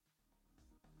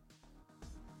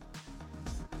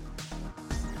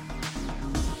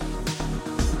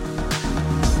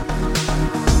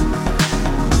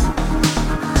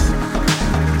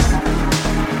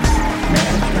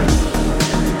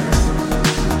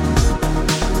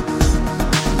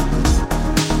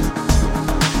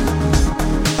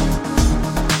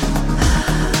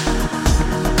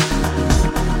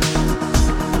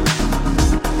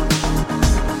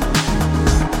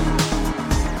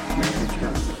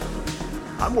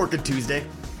I'm working Tuesday.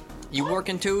 You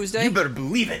working Tuesday? You better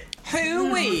believe it.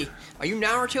 Hooey! Are you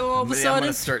Naruto all of a Yeah, I'm sudden?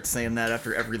 gonna start saying that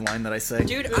after every line that I say.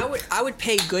 Dude, I would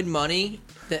pay good money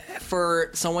for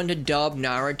someone to dub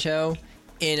Naruto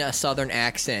in a southern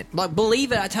accent. But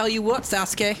believe it, I tell you what,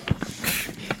 Sasuke.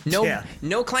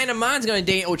 No client of mine's gonna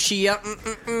date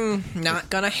Uchiha. Not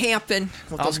gonna happen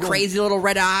with those crazy little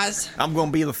red eyes. I'm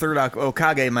gonna be the third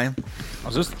Okage, man.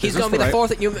 He's gonna be the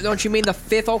fourth. Don't you mean the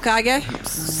fifth Okage?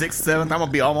 Sixth, seventh. I'm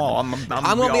gonna be all. I'm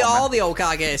gonna be all the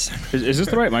Okages. Is this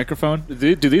the right microphone?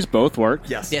 Do these both work?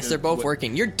 Yes. Yes, they're both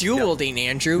working. You're dual wielding,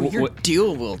 Andrew. You're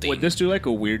dual wielding. Would this do like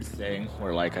a weird thing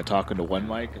where like I talk into one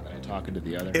mic and then I talk into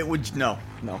the other? It would no.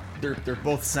 They're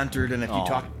both centered, and if you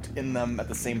talked in them at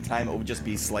the same time, it would just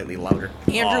be slightly louder.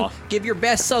 Andrew, give your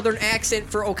best southern accent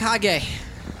for Okage.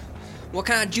 What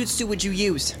kind of jutsu would you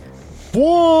use?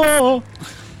 Whoa!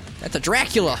 That's a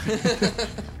Dracula.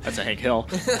 That's a Hank Hill.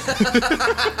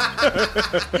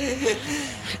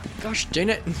 Gosh dang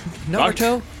it,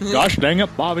 Naruto. Gosh dang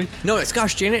it, Bobby. No, it's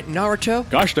gosh dang it, Naruto.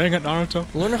 Gosh dang it, Naruto.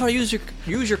 Learn how to use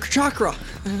your chakra.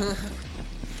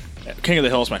 King of the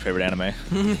Hill is my favorite anime.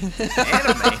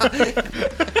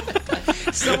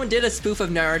 Someone did a spoof of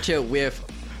Naruto with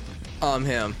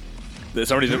him.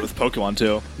 Somebody did it with Pokemon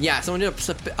too. Yeah, someone did a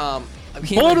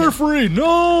Butterfree,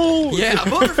 no! Yeah,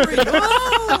 Butterfree,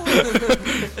 no!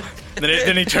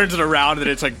 then he turns it around and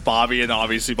it's like Bobby, and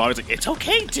obviously Bobby's like, "It's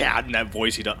okay, Dad." And that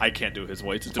voice I can't do his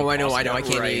voice. It's I know, I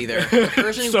can't either.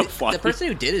 The person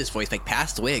who did his voice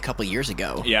passed away a couple years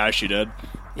ago. Yeah, she did.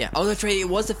 Yeah. Oh, that's right. It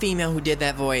was a female who did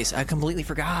that voice. I completely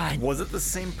forgot. Was it the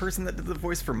same person that did the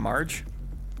voice for Marge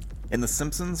in The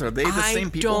Simpsons? Are they the same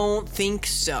people? I don't think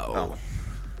so. Oh.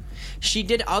 She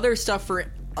did other stuff for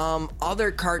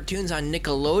other cartoons on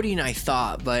Nickelodeon, I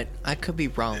thought, but I could be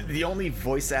wrong. The only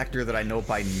voice actor that I know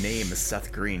by name is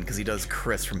Seth Green, because he does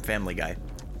Chris from Family Guy.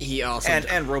 He also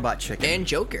and Robot Chicken. And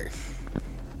Joker.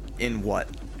 In what?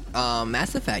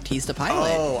 Mass Effect. He's the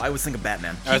pilot. Oh, I was thinking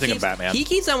Batman. I was thinking Batman. He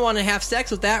keeps on wanting to have sex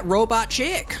with that robot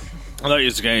chick. I thought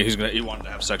he wanted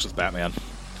to have sex with Batman.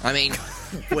 I mean,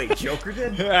 wait, Joker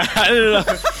did? I don't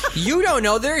know. You don't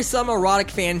know. There is some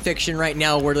erotic fan fiction right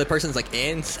now where the person's like,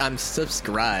 "And I'm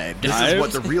subscribed." This is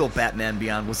what the real Batman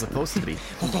Beyond was supposed to be.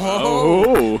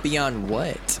 Oh, Beyond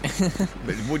what?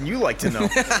 But wouldn't you like to know?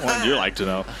 Wouldn't you like to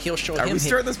know? He'll show Are him. we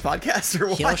starting this podcast or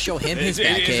what? He'll show him his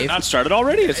Batcave. Is it not started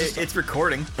already? It's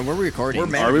recording. And we're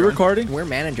recording. Are we recording? We're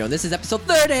Manajone. This is episode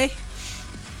 30.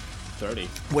 30.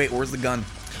 Wait, where's the gun?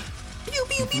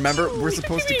 Remember, we're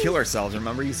supposed to kill ourselves.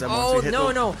 Remember, you said once we hit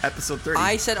episode 30.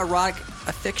 I said erotic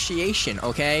asphyxiation.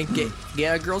 Okay,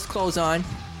 get a girl's clothes on,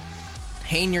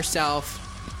 hang yourself,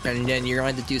 and then you're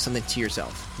going to do something to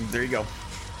yourself. There you go.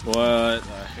 What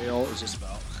the hell is this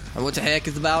about? What the heck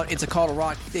is about? It's called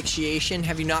erotic asphyxiation.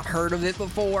 Have you not heard of it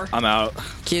before? I'm out.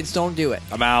 Kids, don't do it.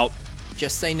 I'm out.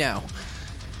 Just say no.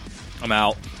 I'm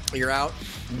out. You're out.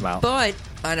 I'm out. But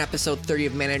on episode 30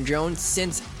 of Manajone,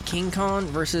 since King Kong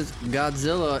versus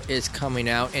Godzilla is coming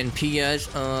out, and P.S.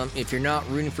 If you're not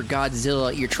rooting for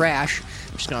Godzilla, you're trash.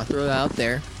 I'm just gonna throw that out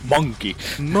there. Monkey.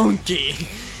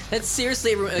 That's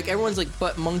seriously, everyone's like,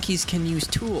 but monkeys can use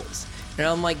tools, and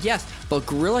I'm like, yes, but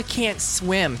gorilla can't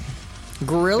swim.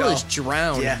 Gorillas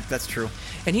drown. Yeah, that's true.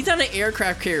 And he's on an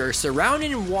aircraft carrier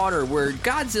surrounded in water, where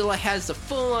Godzilla has the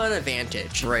full-on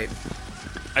advantage. Right.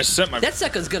 That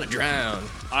sucker's gonna drown.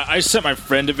 I sent my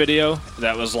friend a video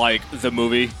that was like the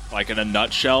movie, like in a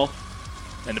nutshell,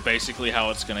 and basically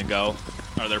how it's gonna go,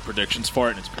 or their predictions for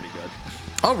it, and it's pretty good.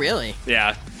 Oh, really?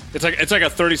 Yeah. It's like a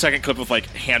 30-second clip of like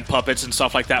hand puppets and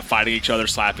stuff like that fighting each other,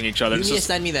 slapping each other. You need to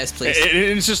send me this, please.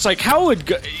 It's just like how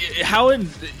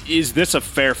is this a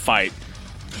fair fight?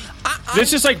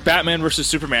 This is like Batman versus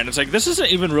Superman. It's like this isn't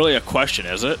even really a question,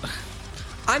 is it?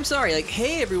 I'm sorry, like,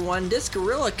 hey everyone, this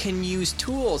gorilla can use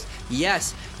tools.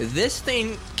 Yes, this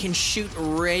thing can shoot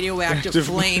radioactive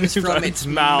flames from its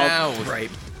mouth. Right.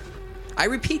 I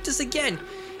repeat this again.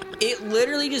 It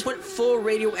literally just went full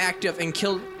radioactive and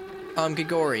killed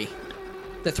Gigori,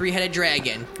 the three-headed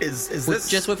dragon. Is this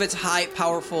just with its high,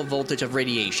 powerful voltage of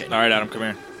radiation? All right, Adam, come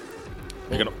here.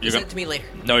 You're send it to me later.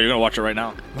 No, you're gonna watch it right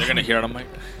now. They're gonna hear it on mic.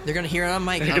 They're gonna hear it on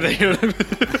mic.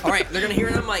 All right, they're gonna hear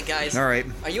it on mic, guys. All right.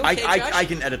 Are you okay, Josh? I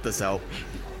can edit this out,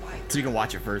 so you can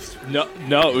watch it first. No,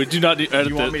 we do not edit.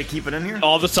 You want me to keep it in here?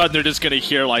 All of a sudden, they're just gonna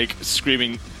hear like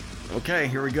screaming. Okay,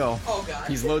 here we go. Oh god.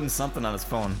 He's loading something on his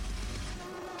phone.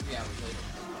 Yeah,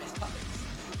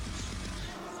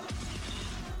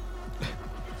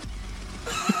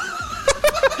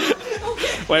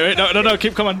 Wait, no,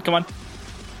 keep, come on.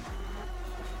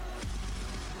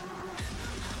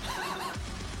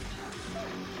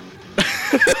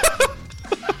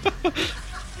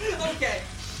 Okay.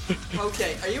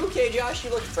 Okay, are you okay, Josh?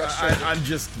 You look frustrated. I'm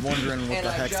just wondering what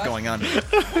the heck's going on.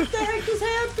 What the heck is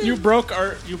happening? You broke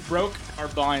our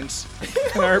blinds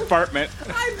in our apartment.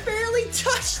 I barely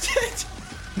touched it.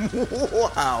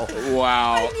 Wow.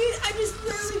 I just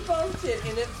barely bumped it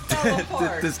and it fell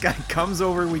apart. This guy comes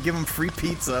over, we give him free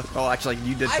pizza. Oh, actually,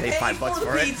 you did pay $5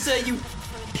 for it. Pizza, you.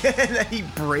 And then he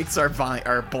breaks our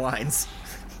blinds.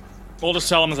 We'll just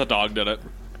tell them the dog did it.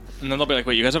 And then they'll be like,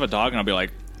 wait, you guys have a dog? And I'll be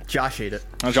like, Josh ate it.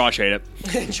 oh, Josh ate it.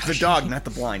 The dog, not the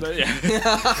blind. Yeah.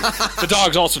 The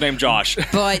dog's also named Josh.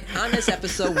 But on this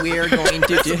episode, we're going to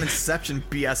do some Inception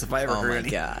BS if I ever heard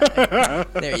any. Oh my god.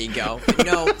 There you go.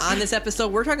 No, on this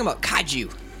episode, we're talking about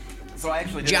kaiju. So I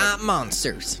actually giant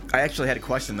monsters. I actually had a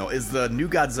question though. Is the new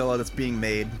Godzilla that's being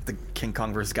made, the King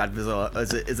Kong vs. Godzilla,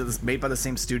 is it made by the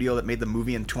same studio that made the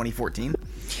movie in 2014?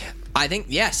 I think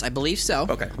yes, I believe so.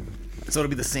 Okay. So it'll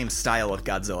be the same style of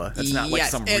Godzilla. It's not like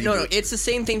some reboot. No, it's the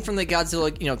same thing from the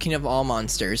Godzilla, King of All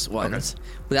Monsters ones. Okay.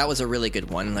 But that was a really good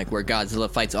one, like where Godzilla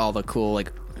fights all the cool,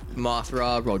 like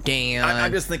Mothra, Rodan.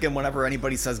 I'm just thinking whenever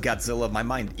anybody says Godzilla, my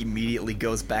mind immediately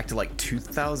goes back to like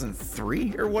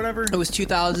 2003 or whatever. It was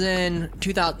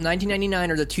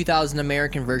 1999 or the 2000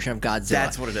 American version of Godzilla.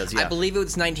 That's what it is, yeah. I believe it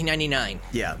was 1999.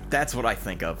 Yeah, that's what I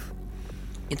think of.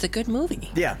 It's a good movie.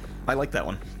 Yeah, I like that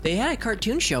one. They had a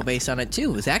cartoon show based on it,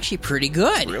 too. It was actually pretty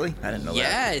good. Really? I didn't know that.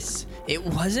 Yes. It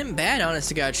wasn't bad, honest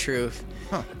to God truth.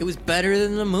 Huh. It was better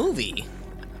than the movie.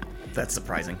 That's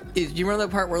surprising. Do you remember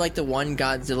the part where, like, the one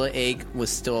Godzilla egg was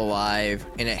still alive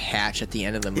and it hatched at the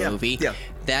end of the movie? Yeah.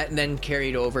 That then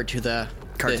carried over to the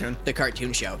cartoon? The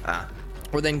cartoon show. Ah.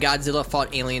 Where then Godzilla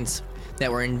fought aliens that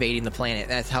were invading the planet.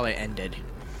 That's how it ended.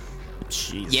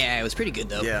 Jeez. Yeah, it was pretty good,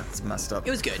 though. Yeah, it's messed up.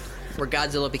 It was good. Where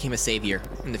Godzilla became a savior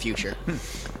in the future.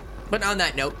 But on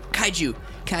that note, kaiju,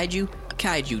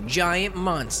 giant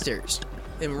monsters.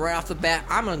 And right off the bat,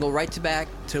 I'm going to go right back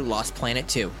to Lost Planet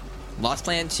 2. Lost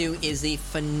Planet 2 is a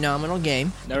phenomenal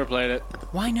game. Never played it.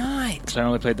 Why not? Because I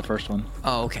only played the first one.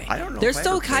 Oh, okay. I don't know. There's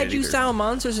still kaiju-style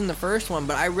monsters in the first one,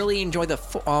 but I really enjoy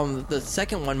the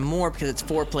second one more because it's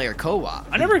 4-player co-op.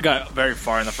 I never got very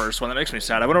far in the first one. That makes me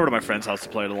sad. I went over to my friend's house to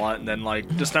play it a lot, and then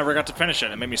just never got to finish it.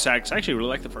 It made me sad because I actually really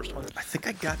like the first one. I think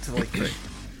I got to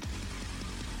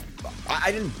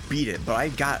I didn't beat it, but I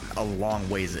got a long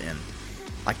ways in.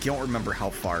 I don't remember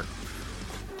how far.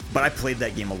 But I played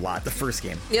that game a lot, the first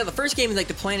game. Yeah, the first game is like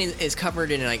the planet is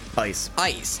covered in like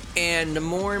ice. And the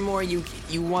more and more you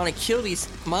want to kill these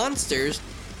monsters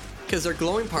because their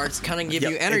glowing parts kind of give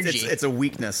you energy. It's a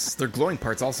weakness. Their glowing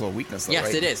part's also a weakness, though, yes,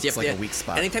 right? It is. It's like a weak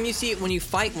spot. Anytime you see it, when you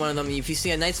fight one of them, if you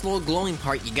see a nice little glowing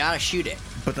part, you gotta shoot it.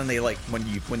 But then they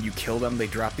when you kill them, they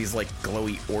drop these like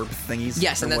glowy orb thingies.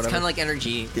 Yes, and that's kind of like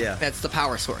energy. Yeah, that's the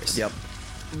power source. Yep.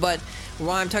 But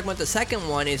why I'm talking about the second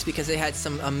one is because they had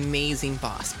some amazing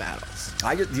boss battles.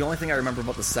 The only thing I remember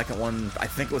about the second one, I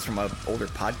think it was from an older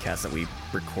podcast that we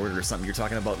recorded or something. You're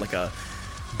talking about like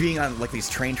being on like these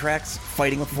train tracks,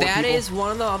 fighting with 4 people. That is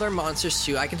one of the other monsters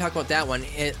too. I can talk about that one.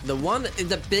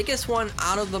 The biggest one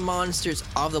out of the monsters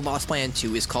of the Lost Planet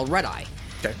 2 is called Red Eye.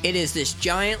 Okay. It is this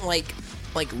giant like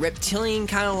reptilian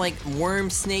kind of like worm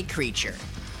snake creature.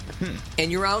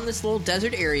 And you're out in this little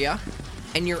desert area.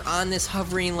 And you're on this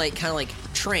hovering, kind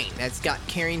of train that's got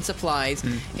carrying supplies,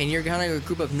 and you're kind of a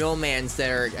group of nomads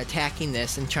that are attacking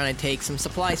this and trying to take some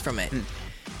supplies from it.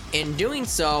 In doing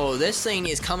so, this thing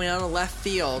is coming out of left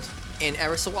field, and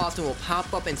ever so often will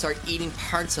pop up and start eating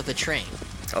parts of the train.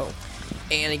 Oh.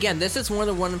 And again, this is one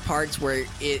of the parts where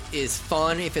it is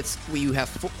fun if you have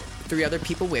 3 other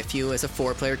people with you as a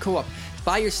 4-player co-op.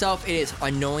 By yourself, it is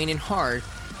annoying and hard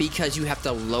because you have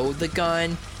to load the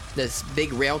gun. This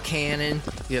big rail cannon,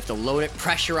 you have to load it,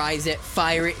 pressurize it,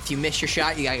 fire it. If you miss your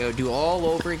shot, you gotta go do it all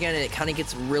over again, and it kind of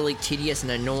gets really tedious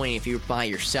and annoying if you're by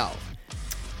yourself.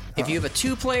 If you have a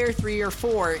 2-player, 3 or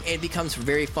 4, it becomes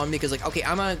very fun because okay,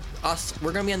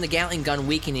 we're gonna be on the Gatling gun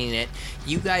weakening it.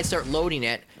 You guys start loading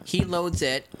it. He loads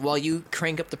it while you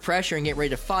crank up the pressure and get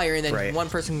ready to fire, and then one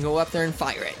person can go up there and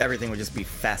fire it. Everything would just be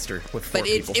faster with 4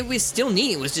 people. But it was still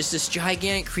neat. It was just this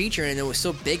gigantic creature, and it was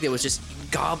so big that it was just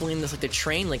gobbling this the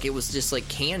train like it was just like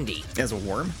candy. As a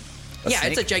worm? Yeah,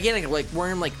 it's a gigantic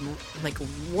worm, like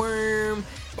worm.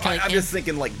 I'm just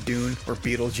thinking like Dune or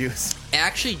Beetlejuice.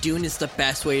 Actually, Dune is the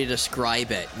best way to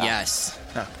describe it. Yes,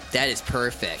 that is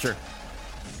perfect. Sure.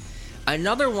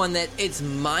 Another one that is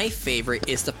my favorite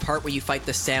is the part where you fight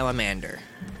the salamander.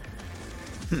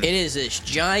 It is this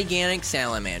gigantic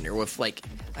salamander with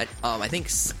I think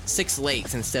 6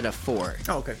 legs instead of 4.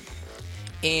 Oh, okay.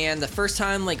 And the first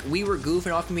time, we were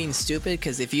goofing off and being stupid,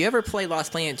 because if you ever play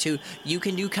Lost Planet 2, you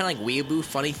can do kind of weeaboo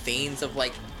funny things of,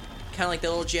 kind of like the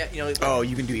little jet, you know. Oh,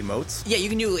 you can do emotes? Yeah, you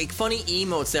can do like funny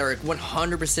emotes that are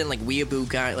 100% like weeaboo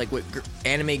guy, like what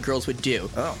anime girls would do.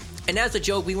 Oh. And as a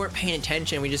joke, we weren't paying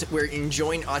attention. We're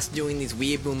enjoying us doing these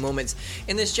weeaboo moments.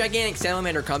 And this gigantic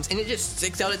salamander comes and it just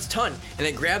sticks out its tongue and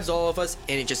it grabs all of us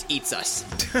and it just eats us.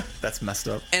 That's messed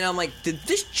up. And I'm like, did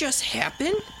this just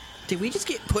happen? Did we just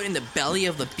get put in the belly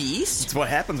of the beast? It's what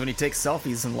happens when you take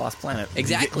selfies in Lost Planet.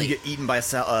 Exactly. You get eaten by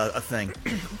a thing.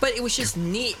 But it was just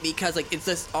neat because like it's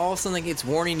just all of a sudden like it's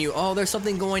warning you, oh, there's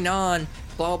something going on,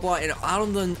 blah blah blah. And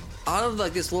out of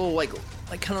like this little like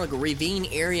kind of like a ravine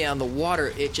area on the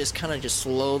water, it just kind of just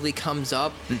slowly comes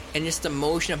up, and just the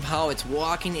motion of how it's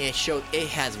walking, it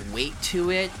has weight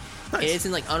to it. Nice. It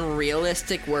isn't like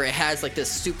unrealistic where it has like this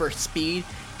super speed.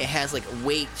 It has like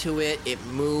weight to it. It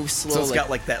moves slow. So it's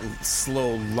got like that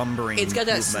slow lumbering. It's got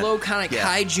that movement. slow kind of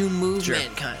kaiju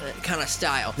movement Sure. kind of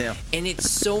style. Yeah. And it's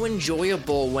so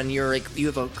enjoyable when you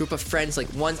have a group of friends,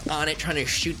 like one's on it trying to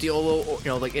shoot the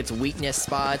like its weakness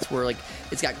spots where like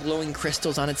it's got glowing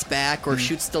crystals on its back, or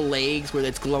shoots the legs where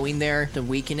it's glowing there to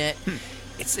weaken it.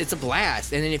 It's a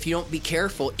blast. And then if you don't be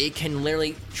careful, it can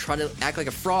literally try to act like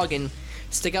a frog and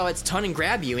stick out its tongue and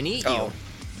grab you and eat you.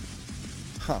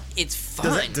 Huh. It's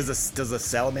fun. Does a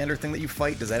salamander thing that you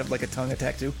fight, does that have like a tongue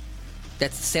attack too?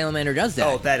 That's the salamander does that.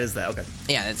 Oh, that is that. Okay.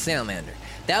 Yeah, that's salamander.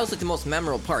 That was like the most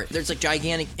memorable part. There's like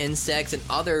gigantic insects and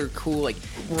other cool like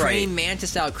praying mantis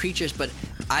style creatures, but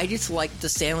I just liked the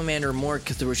salamander more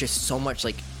because there was just so much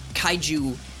like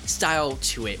kaiju style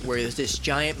to it, where there's this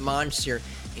giant monster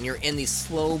and you're in these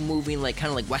slow moving like kind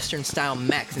of like Western style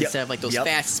mechs instead of like those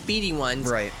fast speedy ones.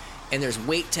 Right. And there's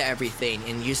weight to everything,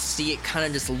 and you see it kind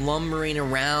of just lumbering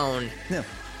around. Yeah.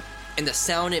 And the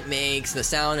sound it makes, the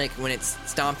sound like when it's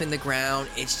stomping the ground,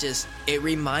 it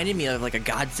reminded me of like a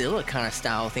Godzilla kind of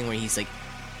style thing where he's like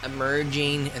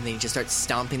emerging and then he just starts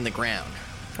stomping the ground.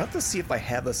 I'll have to see if I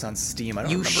have this on Steam. I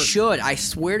don't remember. You should. I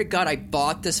swear to God, I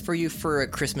bought this for you for a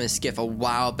Christmas gift a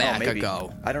while back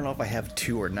ago. I don't know if I have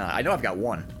 2 or not. I know I've got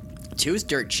 1. 2's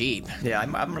dirt cheap. Yeah,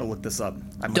 I'm going to look this up.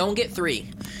 Don't get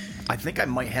 3. I think I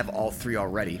might have all 3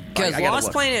 already. Because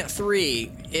Lost Planet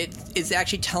 3, it is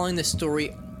actually telling the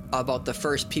story about the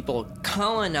first people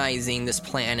colonizing this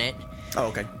planet. Oh,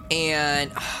 okay.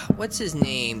 And what's his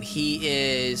name?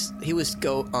 He was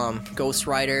Ghost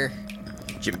Rider.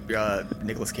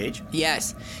 Nicolas Cage?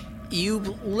 Yes. You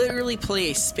literally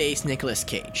play a space Nicolas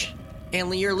Cage.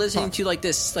 And you're listening to like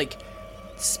this like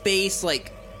space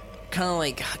like kind of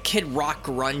like Kid Rock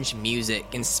grunge music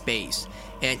in space.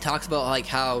 And it talks about like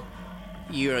how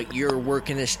you're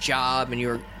working this job and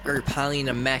you're piloting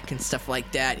a mech and stuff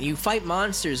like that. And you fight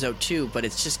monsters though too, but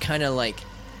it's just kind of like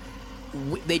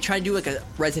they try to do like a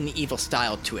Resident Evil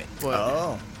style to it.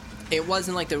 Oh. It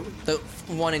wasn't like the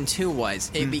 1 and 2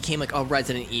 was. It became like a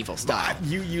Resident Evil style.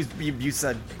 You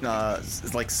said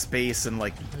like space and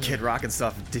like Kid Rock and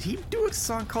stuff. Did he do a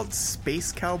song called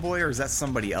Space Cowboy, or is that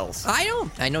somebody else?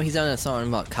 I know he's done a song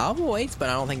about cowboys, but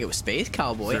I don't think it was Space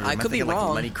Cowboy. I could be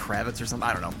wrong. Like Lenny Kravitz or something.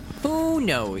 I don't know. Who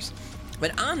knows?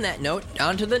 But on that note,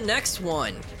 on to the next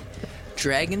one.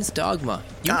 Dragon's Dogma.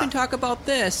 You can talk about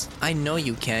this. I know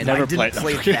you can. Never I didn't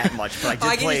play it that much, but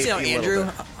I did play it a Andrew,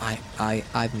 little bit.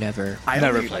 I've never.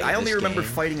 I only remember game.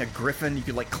 fighting a griffin. You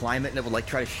could like climb it and it would like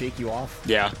try to shake you off.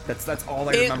 Yeah. That's all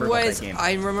I remember about that game.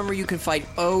 I remember you could fight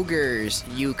ogres.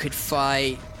 You could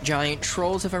fight giant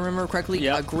trolls, if I remember correctly.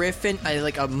 Yep. A griffin,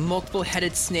 like a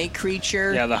multiple-headed snake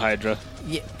creature. Yeah, the Hydra.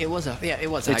 Yeah, it was a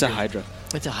Hydra. It's a Hydra.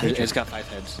 It's a Hydra. It's got 5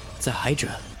 heads. It's a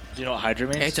Hydra. Do you know what Hydra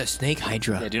means? It's a snake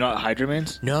Hydra. Yeah, do you know what Hydra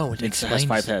means? No, it has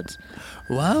 5 heads.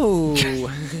 Whoa.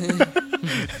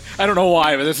 I don't know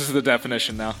why, but this is the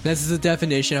definition now. This is the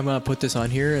definition. I'm going to put this on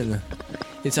here, and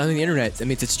it's on the internet. That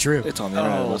means it's true. It's on the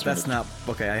internet. Oh, that's not...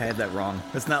 Okay, I had that wrong.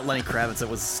 That's not Lenny Kravitz. It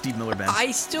was Steve Miller Band.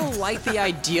 I still like the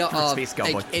idea of... Space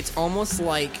Cowboy. Like, it's almost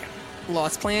like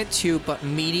Lost Planet 2, but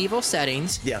medieval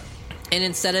settings. Yeah. And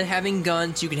instead of having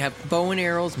guns, you can have bow and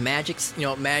arrows, magic,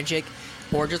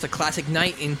 or just a classic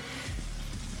knight. And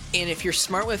if you're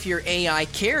smart with your AI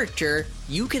character,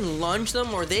 you can lunge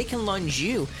them or they can lunge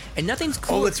you. And nothing's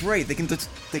cool. Oh, that's right. They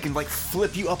can like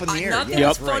flip you up in the air.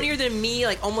 Nothing's funnier than me,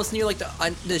 like almost near like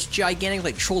this gigantic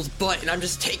like troll's butt, and I'm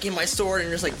just taking my sword and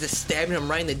just like just stabbing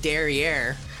him right in the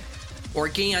derriere. Or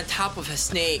getting on top of a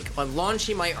snake, or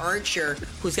launching my archer,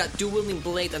 who's got dueling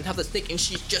blades on top of the snake, and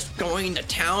she's just going to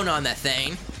town on that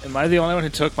thing. Am I the only one who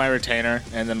took my retainer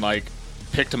and then like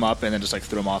picked him up and then just like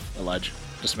threw him off a ledge?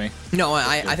 Just me? No,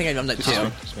 I think I've done that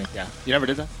too. Just me. Yeah. You never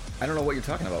did that? I don't know what you're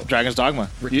talking about. Dragon's Dogma.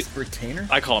 Retainer?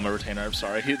 I call him a retainer. I'm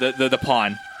sorry. The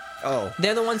pawn Oh.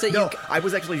 They're the ones that No, I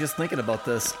was actually just thinking about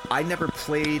this. I never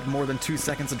played more than 2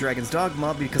 seconds of Dragon's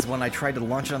Dogma because when I tried to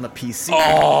launch it on the PC,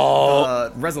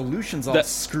 the resolution's all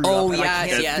screwed up. And I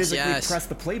can't physically press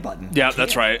the play button. Yeah,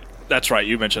 that's right. That's right.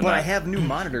 You mentioned but that. But I have new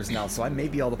monitors now, so I may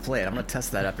be able to play it. I'm going to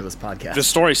test that after this podcast. The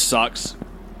story sucks.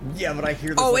 Yeah, but I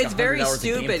hear there's it's very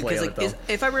stupid because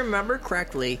if I remember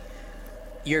correctly,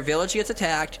 your village gets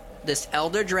attacked. This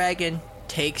elder dragon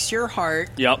takes your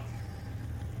heart. Yep.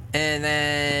 And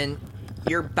then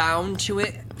you're bound to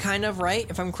it, kind of, right?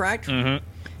 If I'm correct. Mm-hmm.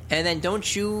 And then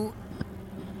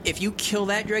if you kill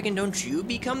that dragon, don't you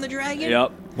become the dragon?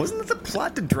 Yep. Wasn't that the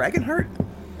plot to Dragonheart?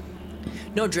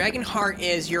 No, Dragonheart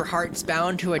is your heart's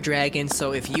bound to a dragon,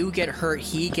 so if you get hurt,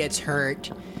 he gets hurt.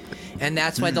 And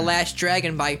that's why The Last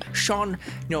Dragon by Sean...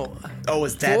 No. Oh,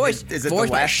 is that... is it The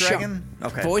Last Dragon?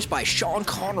 Okay. Voiced by Sean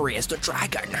Connery as the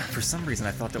dragon. For some reason,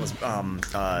 I thought that was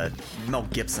Mel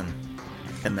Gibson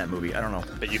in that movie. I don't know.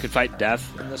 But you could fight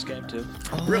death in this game, too.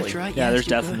 Oh, really? That's right. Yeah, yes, there's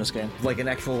death in this game. Like an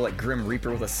actual Grim Reaper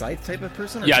with a scythe type of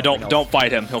person? Or yeah, don't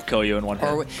fight him. He'll kill you in one hit.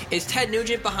 Or is Ted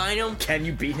Nugent behind him? Can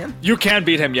you beat him? You can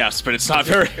beat him, yes, but it's not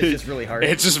very... It's just really hard.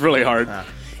 It's just really hard.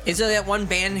 Is there that one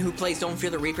band who plays Don't Fear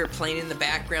the Reaper playing in the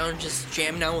background, just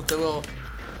jamming out with the little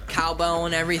cowbell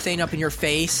and everything up in your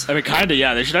face? I mean, kind of,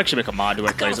 yeah. They should actually make a mod to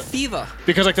where it plays it. Fever.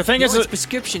 Because, the thing is... Its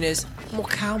prescription is more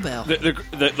cowbell.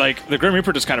 The Grim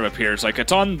Reaper just kind of appears.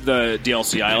 It's on the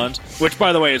DLC island, which,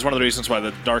 by the way, is one of the reasons why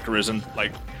the Dark Arisen,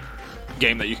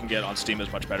 game that you can get on Steam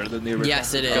is much better than the original.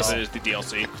 Yes, it is. Because it is the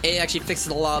DLC. It actually fixes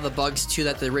a lot of the bugs, too,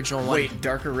 that the original one... Wait,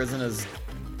 Dark Arisen is...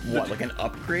 What, like an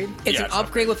upgrade? It's an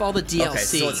upgrade with all the DLC. Okay,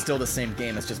 so it's still the same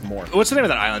game, it's just more. What's the name of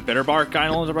that island? Bitterbark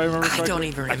Island, if I remember correctly? I don't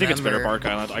even remember. I think it's Bitterbark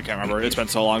Island. I can't remember. It's been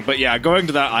so long. But yeah, going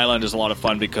to that island is a lot of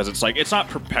fun because it's it's not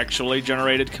perpetually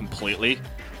generated completely,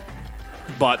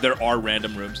 but there are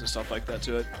random rooms and stuff like that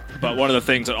to it. But one of the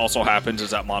things that also happens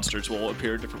is that monsters will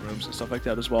appear in different rooms and stuff like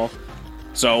that as well.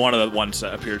 So one of the ones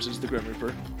that appears is the Grim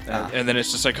Reaper. And then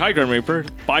it's just hi, Grim Reaper.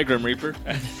 Bye, Grim Reaper.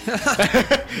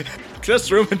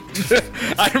 This room.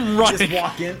 I'm running. Just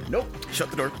walk in. Nope. Shut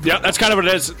the door. Yeah, that's kind of what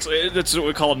it is. It's what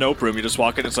we call a nope room. You just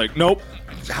walk in. It's nope.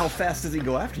 How fast does he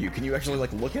go after you? Can you actually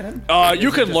look at him?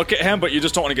 You can look at him, but you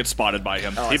just don't want to get spotted by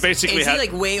him. He basically is he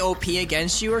way OP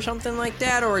against you or something like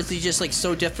that, or is he just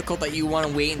so difficult that you want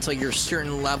to wait until you're a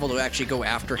certain level to actually go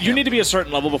after him? You need to be a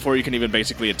certain level before you can even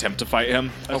basically attempt to fight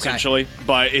him, essentially.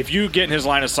 But if you get in his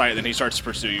line of sight, then he starts to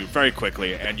pursue you very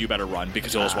quickly, and you better run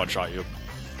because he'll just one-shot you.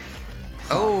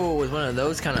 Oh, it was one of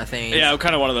those kind of things. Yeah,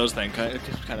 kind of one of those things,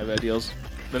 kind of deals.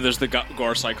 Then there's the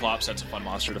Gore Cyclops. That's a fun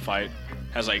monster to fight.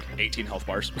 Has 18 health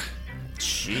bars.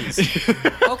 Jeez.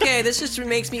 Okay, this just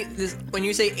makes me... when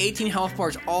you say 18 health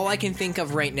bars, all I can think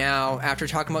of right now, after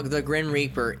talking about the Grim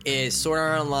Reaper, is Sword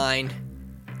Art Online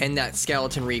and that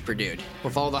Skeleton Reaper dude.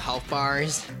 With all the health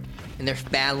bars, and they're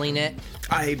battling it.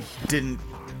 I didn't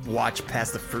watch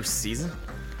past the first season.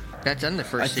 That's in the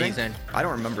first season. I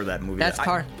don't remember that movie. That's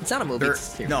part... It's not a movie, it's a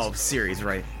series. No, series,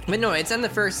 right. But no, it's in the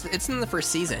first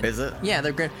season. Is it? Yeah,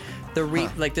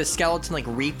 the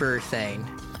skeleton Reaper thing.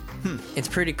 It's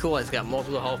pretty cool. It's got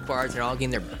multiple health bars. They're all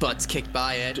getting their butts kicked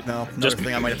by it. No, another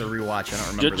thing I might have to rewatch. I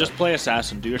don't remember. Just play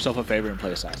Assassin. Do yourself a favor and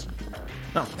play Assassin.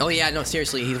 No. Oh yeah, no,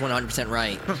 seriously, he's 100%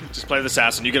 right. Just play the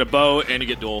Assassin. You get a bow and you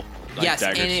get dual. Yes,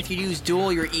 daggers. and if you use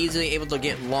dual, you're easily able to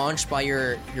get launched by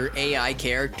your AI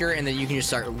character, and then you can just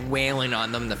start wailing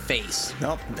on them in the face.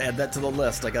 Nope, add that to the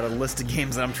list. I got a list of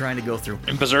games that I'm trying to go through.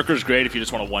 And Berserker's great if you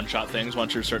just want to one-shot things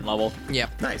once you're a certain level.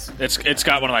 Yep. Nice. It's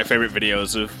got one of my favorite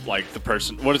videos of the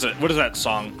person. What is it? What is that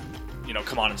song?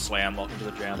 Come on and slam. Welcome to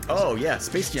the jam. Oh yeah,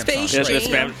 Space Jam. Space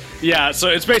song. Jam. Yeah, so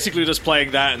it's basically just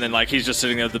playing that, and then he's just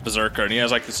sitting there with the Berserker, and he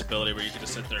has this ability where you can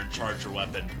just sit there and charge your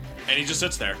weapon, and he just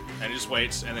sits there and he just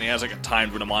waits, and then he has a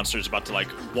time when a monster is about to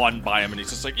one by him, and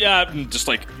he's just and just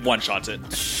one shots it.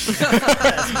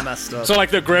 That's messed up. So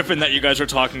the Griffin that you guys were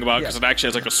talking about, because it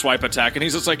actually has a swipe attack, and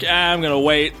he's just I'm gonna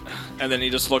wait, and then he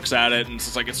just looks at it, and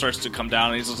it's it starts to come down,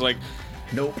 and he's just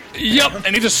nope. Yep,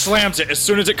 and he just slams it. As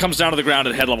soon as it comes down to the ground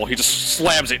at head level, he just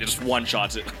slams it and just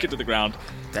one-shots it. Get to the ground.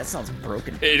 That sounds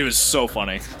broken. It was so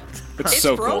funny. It's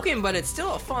so broken, cool. But it's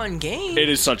still a fun game. It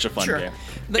is such a fun game.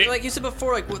 But like you said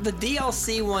before, the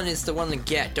DLC one is the one to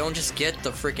get. Don't just get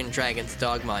the freaking Dragon's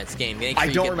Dogma game. I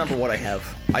don't remember what I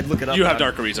have. I'd look it up. You have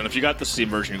Dark Arisen. If you got the Steam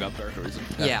version, you got Dark Arisen.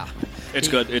 Yeah. It's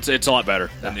good. It's a lot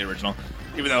better than the original.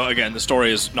 Even though, again, the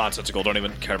story is nonsensical. Don't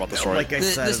even care about the story. Like I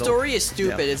said, the story is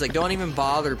stupid. Yeah. It's don't even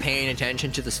bother paying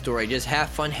attention to the story. Just have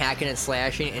fun hacking and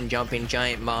slashing and jumping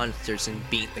giant monsters and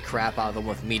beat the crap out of them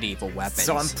with medieval weapons.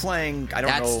 So I'm playing, I don't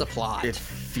know That's the plot.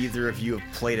 if if either of you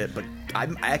have played it, but I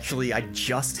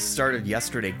just started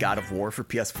yesterday God of War for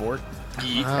PS4.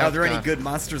 Are there any good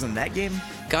monsters in that game?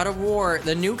 God of War,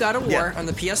 the new God of War on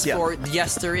the PS4,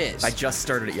 yes, there is. I just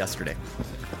started it yesterday.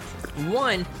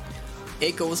 One,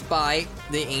 it goes by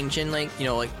the ancient,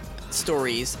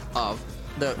 stories of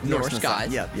the Norse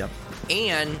gods. Yep.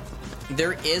 And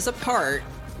there is a part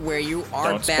where you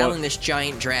are battling this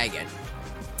giant dragon.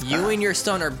 You and your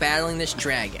son are battling this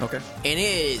dragon. Okay. And it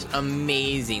is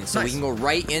amazing. So we can go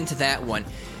right into that one.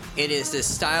 It is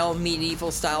this medieval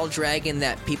style dragon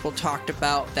that people talked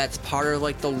about. That's part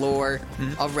of the lore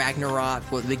of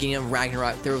Ragnarok. Well, the beginning of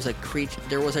Ragnarok, there was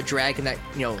a dragon that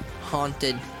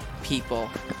haunted people.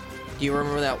 Do you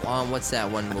remember that one? What's that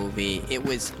one movie? It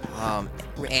was not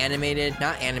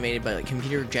animated, but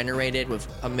computer generated with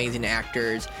amazing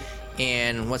actors.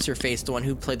 And what's her face? The one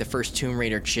who played the first Tomb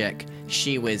Raider chick.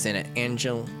 She was in it.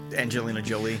 Angelina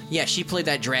Jolie. Yeah, she played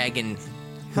that dragon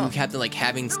who kept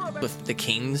having with the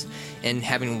kings and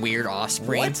having weird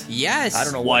offspring. What? Yes. I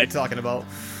don't know what you're talking about.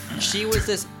 She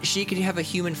was she could have a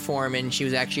human form and she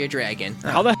was actually a dragon.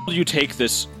 How the hell do you take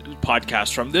this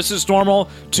podcast from this is normal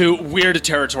to weird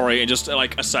territory in just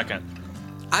a second?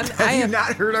 Have you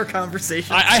not heard our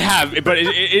conversation? I have, but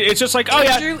it's just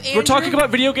Andrew, we're talking about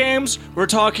video games, we're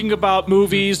talking about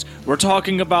movies, we're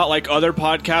talking about other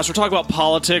podcasts, we're talking about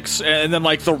politics, and then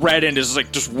the red end is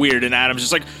just weird, and Adam's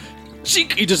just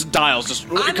he just dials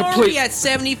I'm already at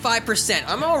 75%.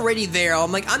 I'm already there.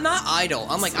 I'm I'm not idle.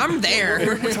 I'm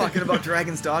there. We're talking about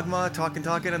Dragon's Dogma, talking,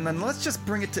 and then let's just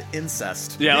bring it to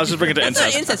incest. Yeah, let's just bring it to incest.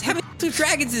 That's not incest. Having with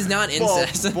dragons is not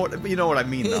incest. Well, you know what I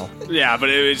mean, though. Yeah, but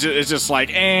it's just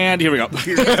and here we go.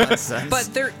 But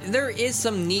there is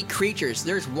some neat creatures.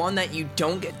 There's one that you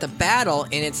don't get to battle,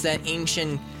 and it's that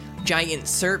ancient giant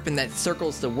serpent that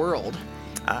circles the world.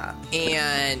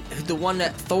 And the one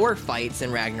that Thor fights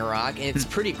in Ragnarok, and it's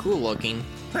pretty cool looking.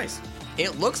 Nice.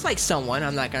 It looks like someone.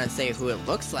 I'm not going to say who it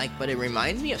looks like, but it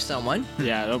reminds me of someone.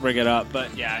 Yeah, don't bring it up.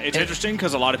 But yeah, it's interesting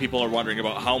because a lot of people are wondering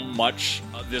about how much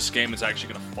this game is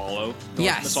actually going to follow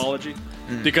Norse mythology.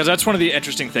 Because that's one of the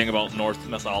interesting thing about Norse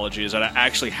mythology is that it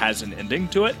actually has an ending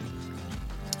to it.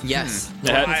 Yes,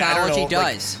 Norse mythology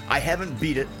does. I haven't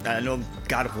beat it. I know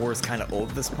God of War is kind of old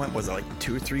at this point. Was it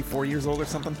 2 or 3, 4 years old or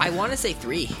something? I want to say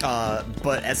 3.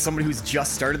 But as somebody who's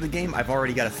just started the game, I've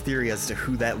already got a theory as to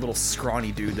who that little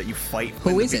scrawny dude that you fight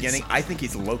in the beginning. I think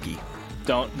he's Loki.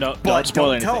 Don't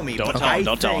spoil anything. Tell me.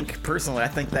 Don't tell me. Personally, I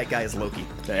think that guy is Loki.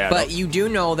 Yeah, but you do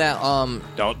know that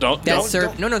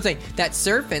that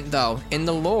serpent though in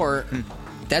the lore,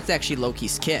 that's actually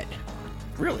Loki's kid.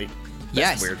 Really?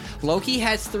 Yes. Weird. Loki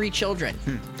has 3 children.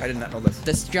 I did not know this.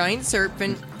 This giant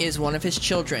serpent is one of his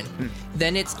children.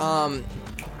 Then it's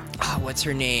what's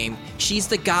her name? She's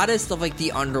the goddess of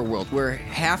the underworld, where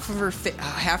half of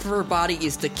her body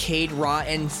is decayed,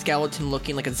 rotten skeleton,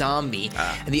 looking like a zombie,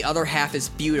 and the other half is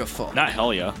beautiful. Not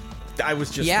Helia. I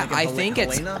was just thinking I think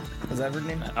Helena? Is that her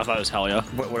name? I thought it was Helia.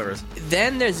 Whatever it is.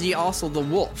 Then there's also the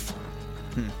wolf,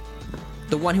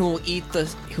 the one who will eat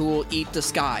the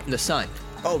sky, the sun.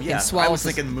 Oh yeah, I was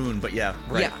thinking moon, but yeah,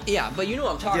 right. Yeah, but you know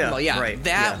what I'm talking about. Yeah, right,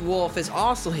 that wolf is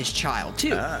also his child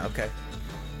too. Okay.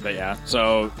 But yeah,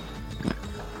 so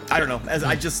I don't know. As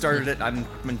I just started it, I'm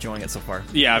enjoying it so far.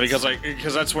 Yeah, because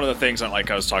that's one of the things that I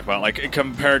was talking about,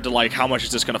 compared to how much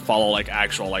is this going to follow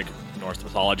actual Norse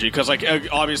mythology, because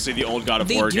obviously the old God of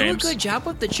War games. They do a good job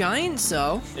with the giants,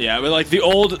 though. Yeah, but the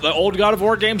old God of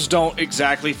War games don't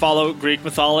exactly follow Greek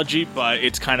mythology, but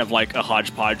it's kind of a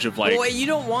hodgepodge of Boy, you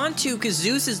don't want to, because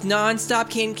Zeus is nonstop,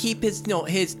 can't keep his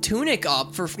tunic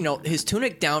up for his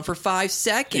tunic down for 5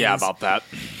 seconds. Yeah, about that.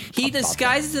 He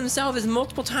disguises himself as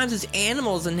multiple times as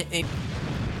animals and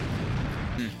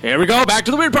here we go, back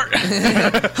to the weird part. Turn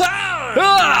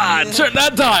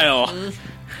that dial.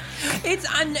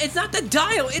 It's not the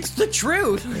dial, it's the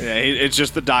truth. Yeah, it's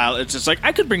just the dial. It's just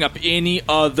I could bring up any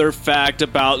other fact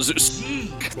about Zeus.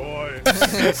 Boy.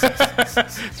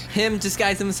 Him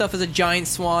disguising himself as a giant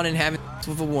swan and having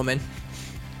with a woman.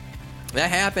 That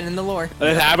happened in the lore.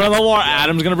 That happened in the lore.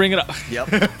 Adam's gonna bring it up.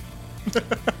 Yep.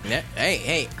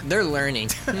 Hey, they're learning.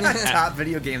 Top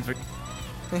video games.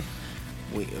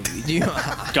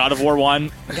 God of War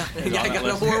 1. God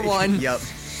of War 1. Yep.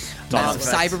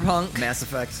 Cyberpunk. Mass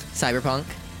Effect. Cyberpunk.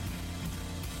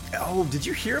 Oh, did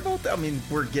you hear about that? I mean,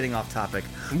 we're getting off topic.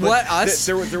 What, us?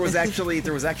 There was actually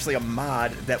a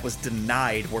mod that was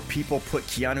denied where people put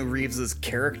Keanu Reeves'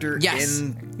 character in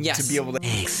to be able to.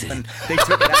 And they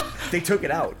took it out. They took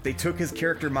it out. They took his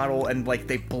character model and like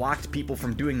they blocked people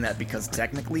from doing that because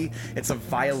technically it's a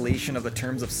violation of the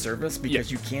terms of service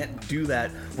because you can't do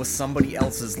that with somebody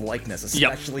else's likeness,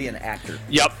 especially an actor.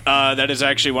 Yep, that is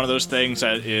actually one of those things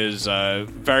that is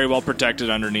very well protected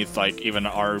underneath like even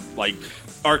our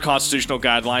constitutional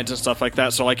guidelines and stuff like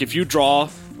that. So like if you draw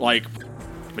like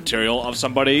material of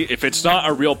somebody, if it's not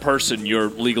a real person, you're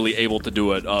legally able to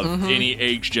do it of any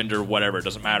age, gender, whatever, it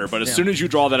doesn't matter. But as soon as you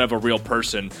draw that of a real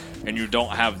person and you don't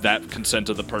have that consent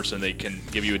of the person, they can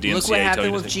give you a DMCA. Look what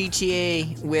happened with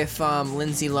GTA with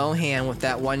Lindsay Lohan with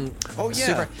that one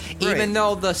even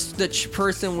though the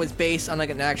person was based on like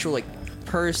an actual like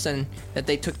person that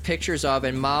they took pictures of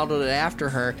and modeled it after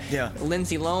her.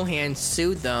 Lindsay Lohan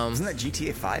sued them. Wasn't that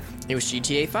GTA 5? It was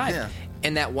GTA 5. Yeah.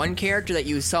 And that one character that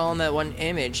you saw in that one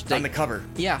image on the cover.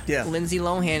 Yeah. Lindsay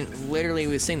Lohan literally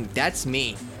was saying, "That's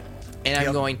me." And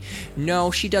I'm going, "No,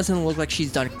 she doesn't look like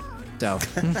she's done." So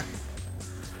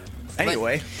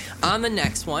anyway, on the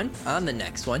next one,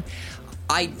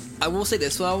 I will say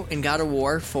this though, in God of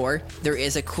War 4, there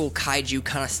is a cool kaiju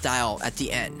kind of style at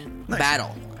the end.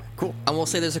 Battle. Cool. I will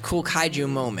say there's a cool kaiju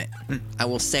moment. I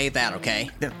will say that,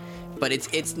 okay? Yeah. But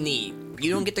it's neat.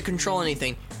 You don't get to control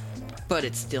anything, but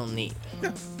it's still neat.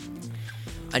 Yeah.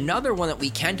 Another one that we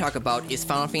can talk about is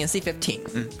Final Fantasy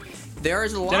 15. There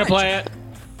is a lot. Didn't play it.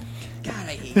 God,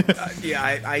 I hate it.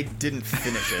 I didn't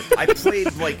finish it. I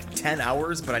played like 10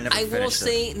 hours, but I never finished it. I will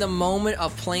say the moment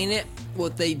of playing it,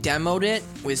 what they demoed it,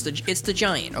 was it's the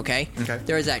giant, okay?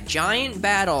 There is that giant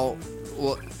battle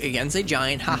against a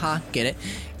giant, get it?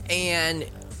 And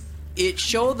it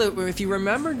showed that, if you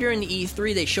remember during the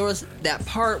E3, they showed us that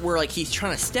part where like he's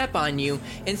trying to step on you,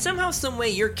 and somehow, some way,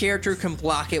 your character can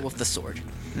block it with the sword.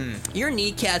 Your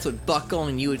kneecaps would buckle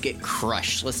and you would get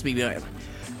crushed. Let's be honest.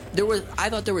 I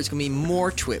thought there was going to be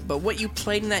more to it, but what you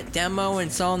played in that demo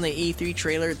and saw in the E3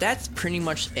 trailer, that's pretty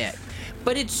much it.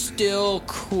 But it's still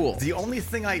cool. The only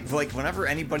thing I like, whenever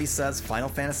anybody says Final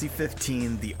Fantasy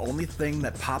 15, the only thing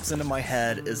that pops into my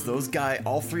head is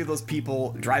all three of those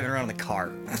people driving around in a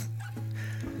car.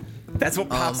 That's what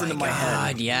pops into my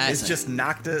head. Yes. It's just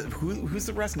Noctis. Who's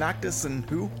the rest? Noctis and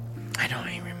who? I don't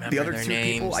even remember the other their two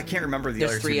names. people. I can't remember the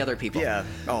There's other two. three other people. Yeah.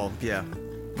 Oh, yeah.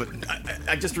 But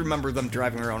I just remember them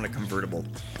driving around in a convertible.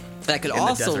 That could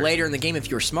also, later in the game, if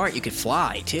you were smart, you could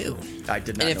fly, too. I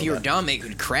did not know And if you were that. dumb, it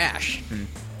could crash.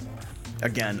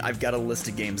 Again, I've got a list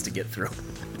of games to get through.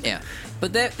 Yeah.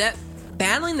 But that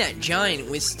battling that giant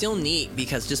was still neat,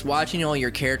 because just watching all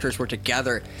your characters work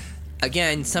together,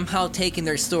 again, somehow taking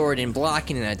their sword and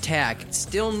blocking an attack, it's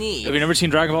still neat. Have you never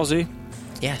seen Dragon Ball Z?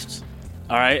 Yes.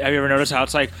 All right, have you ever noticed how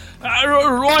it's like,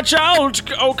 watch out,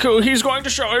 Goku, he's going to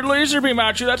show a laser beam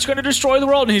at you, that's going to destroy the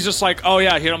world, and he's just like, oh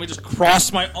yeah, here, let me just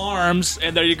cross my arms,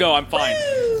 and there you go, I'm fine.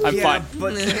 I'm fine.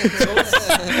 But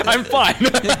I'm fine.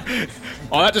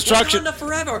 All that destruction. Wakanda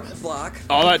forever, block.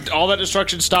 All that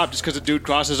destruction stopped just because the dude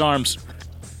crossed his arms.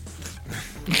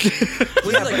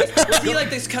 Was he like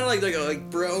this kind of like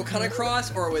bro kind of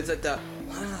cross, or was it the?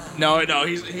 No,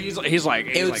 he's like.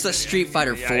 It was the Street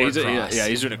Fighter 4 cross. Yeah,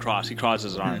 he's doing a cross. He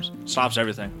crosses his arms, stops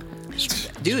everything.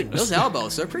 Dude, those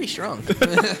elbows, they're pretty strong.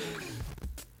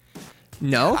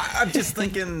 No? I'm just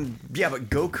thinking, yeah, but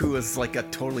Goku is like a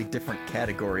totally different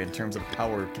category in terms of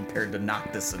power compared to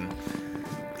Noctis and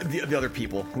the other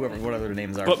people, whatever their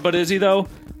names are. But is he though?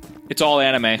 It's all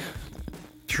anime.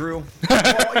 True.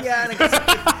 Well, yeah, and I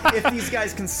guess if these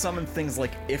guys can summon things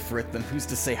like Ifrit, then who's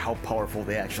to say how powerful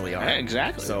they actually are?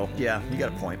 Exactly. So, yeah, you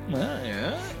got a point.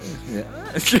 Yeah.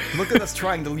 Look at us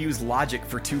trying to use logic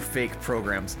for two fake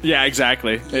programs. Yeah,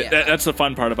 exactly. Yeah. That's the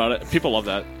fun part about it. People love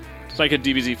that. It's like in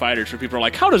DBZ Fighters where people are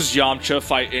like, how does Yamcha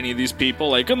fight any of these people?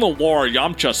 Like, in the lore,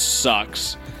 Yamcha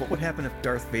sucks. What would happen if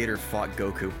Darth Vader fought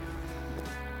Goku?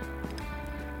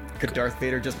 Could Darth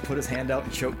Vader just put his hand out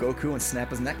and choke Goku and snap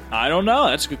his neck? I don't know.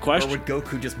 That's a good question. Or would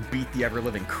Goku just beat the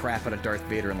ever-living crap out of Darth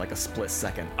Vader in like a split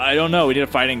second? I don't know. We did a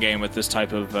fighting game with this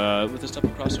type of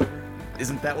crossover.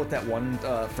 Isn't that what that one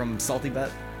from Salty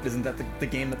Bet? Isn't that the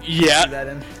game that do that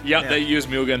in? Yep, Yeah, they use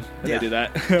Mugen. They do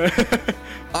that.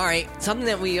 All right, something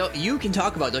that you can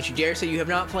talk about. Don't you dare say you have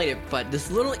not played it, but this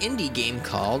little indie game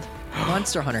called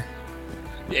Monster Hunter.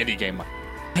 The indie game.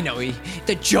 I know,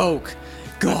 the joke.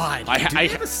 God. Do you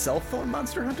have a cell phone,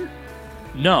 Monster Hunter?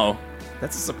 No.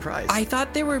 That's a surprise. I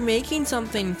thought they were making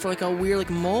something for like a weird like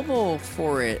mobile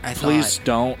for it. Please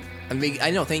don't.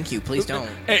 I know, thank you. Please don't.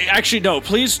 Hey, actually, no.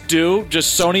 Please do.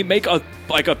 Just Sony make a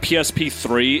PSP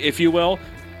 3, if you will.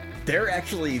 There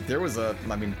was a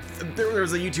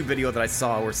YouTube video that I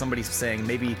saw where somebody's saying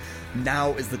maybe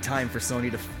now is the time for Sony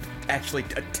to actually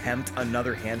attempt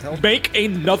another handheld? Make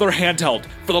another handheld.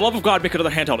 For the love of God, make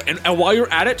another handheld. And while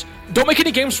you're at it, don't make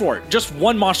any games for it. Just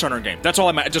one Monster Hunter game. That's all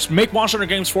I'm at. Just make Monster Hunter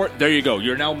games for it. There you go.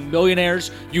 You're now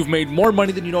millionaires. You've made more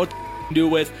money than you know what to do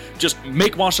with. Just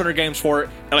make Monster Hunter games for it.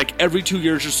 And like every 2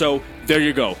 years or so, there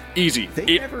you go. Easy.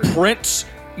 Prints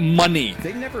money.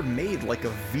 They never made like a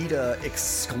Vita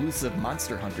exclusive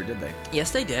Monster Hunter, did they?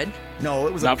 Yes, they did. No,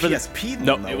 it was Not a PSP.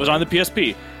 No, it was on the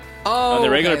PSP. Oh, on the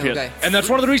regular PSP. Okay. And that's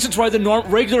one of the reasons why the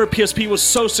regular PSP was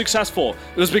so successful.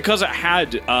 It was because it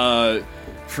had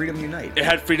Freedom Unite. It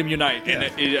had Freedom Unite, yeah.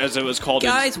 As it was called.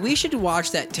 Guys, we should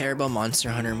watch that terrible Monster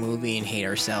Hunter movie and hate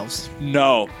ourselves.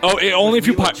 No. Oh, only if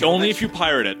you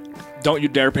pirate it. Don't you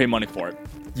dare pay money for it.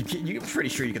 You're pretty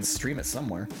sure you can stream it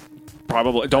somewhere.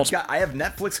 Probably. I have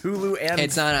Netflix, Hulu, and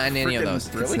it's not on any of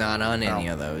those. Really? It's not on any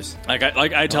of those.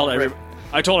 I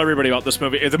told everybody about this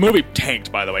movie. The movie tanked,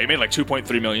 by the way. It made like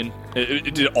 2.3 million.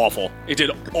 It did awful. It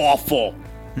did awful.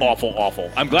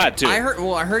 Awful. I'm glad too. I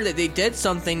heard that they did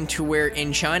something to where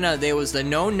in China there was the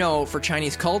no for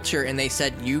Chinese culture, and they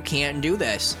said you can't do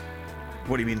this.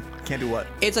 What do you mean? Can't do what?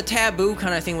 It's a taboo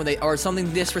kind of thing or something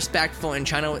disrespectful in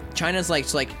China. China's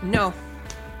like no.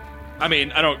 I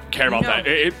mean, I don't care about that.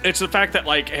 It's the fact that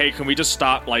like, hey, can we just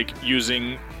stop like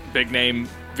using big name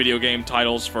video game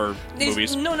titles for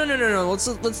movies? No. Let's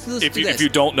do this. If you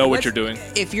don't know what you're doing,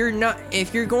 if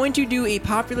you're going to do a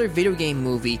popular video game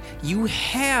movie, you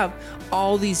have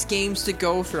all these games to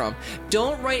go from.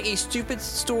 Don't write a stupid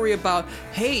story about,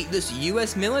 hey, this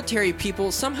U.S. military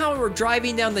people somehow were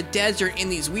driving down the desert and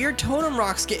these weird totem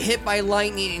rocks get hit by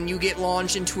lightning and you get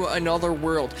launched into another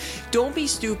world. Don't be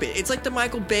stupid. It's like the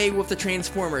Michael Bay with the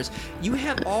Transformers. You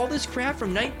have all this crap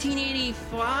from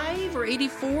 1985 or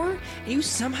 84 and you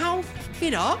somehow f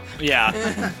it up?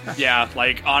 Yeah. Yeah,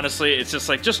 like honestly, it's just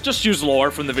like just use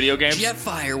lore from the video games.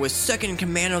 Jetfire was second in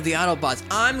command of the Autobots.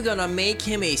 I'm gonna make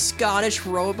him a Scottish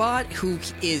robot who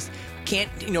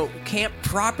can't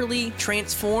properly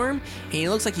transform, and he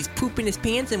looks like he's pooping his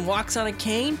pants and walks on a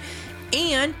cane,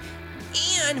 and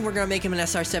we're gonna make him an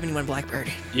SR-71 Blackbird.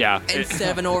 Yeah.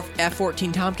 Instead of an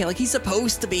F-14 Tomcat like he's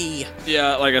supposed to be.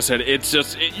 Yeah, like I said, it's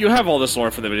just you have all this lore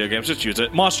for the video games. Just use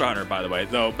it. Monster Hunter, by the way,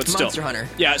 though, but still. Monster Hunter.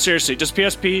 Yeah, seriously, just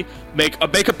PSP. Make a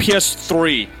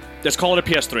PS3. Let's call it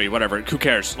a PS3, whatever. Who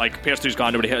cares? Like, PS3's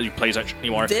gone. Nobody plays that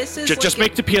anymore. Just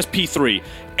make the PSP 3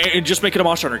 and just make it a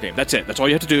Monster Hunter game. That's it. That's all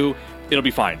you have to do. It'll be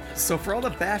fine. So for all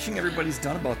the bashing everybody's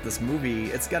done about this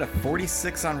movie, it's got a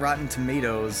 46 on Rotten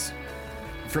Tomatoes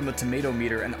from the tomato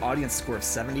meter, an audience score of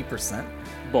 70%.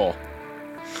 Bull.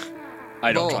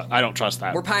 I don't trust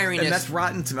that. We're pirating and this. that's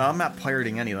Rotten Tomatoes. I'm not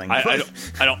pirating anything.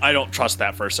 I don't trust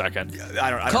that for a second. I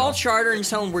don't Call know. Charter and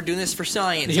tell them we're doing this for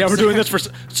science. Yeah, we're doing this for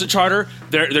Charter.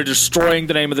 They're destroying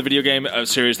the name of the video game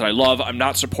series that I love. I'm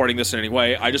not supporting this in any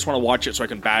way. I just want to watch it so I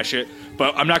can bash it.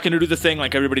 But I'm not going to do the thing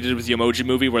like everybody did with the Emoji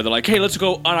Movie, where they're like, "Hey, let's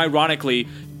go unironically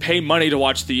pay money to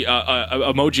watch the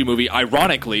Emoji Movie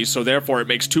ironically, so therefore it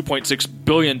makes $2.6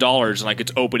 billion in like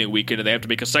its opening weekend, and they have to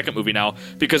make a second movie now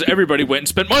because everybody went and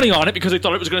spent money on it because they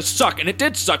thought it was going to suck, and it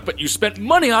did suck, but you spent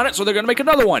money on it, so they're going to make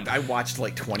another one." I watched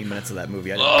like 20 minutes of that movie.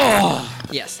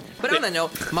 Yes, but on that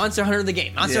note, Monster Hunter the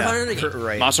game. Monster Hunter the game.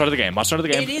 Right. Monster Hunter the game. Monster Hunter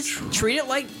the game. It is treat it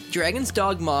like Dragon's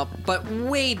Dogma, but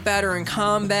way better in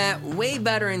combat, way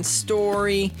better in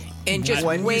story, and just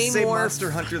when way you say more. Monster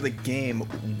Hunter the game,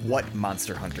 what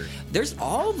Monster Hunter? There's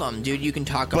all of them, dude. You can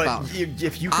talk But about.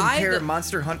 if you compare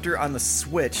Monster Hunter on the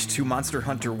Switch to Monster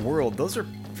Hunter World, those are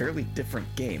fairly different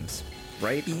games,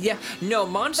 right? Yeah, no,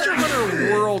 Monster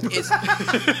Hunter World is.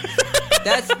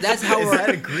 That's how Is we're. that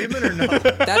agreement or no?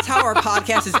 That's how our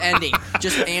podcast is ending.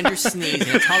 Just Andrew sneezing.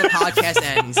 That's how the podcast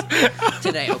ends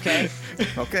today. Okay.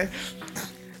 Okay.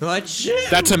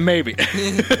 That's a maybe.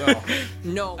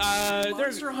 No,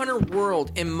 Monster Hunter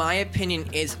World, in my opinion,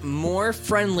 is more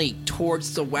friendly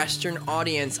towards the Western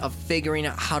audience of figuring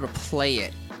out how to play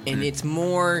it, and it's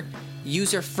more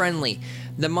user-friendly.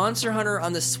 The Monster Hunter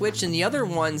on the Switch and the other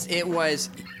ones, it was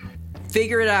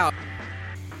figure it out.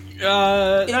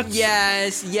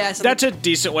 Yes. That's a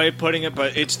decent way of putting it,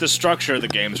 but it's the structure of the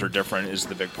games are different is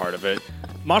the big part of it.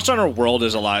 Monster Hunter World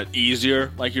is a lot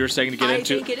easier, like you were saying, to get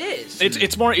into. I think it is.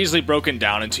 It's more easily broken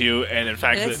down into you, and in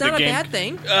fact, and it's the not game, a bad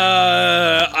thing.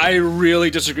 I really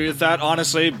disagree with that,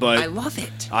 honestly, but I love it.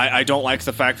 I don't like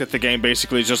the fact that the game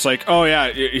basically is just like, oh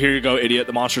yeah, here you go, idiot.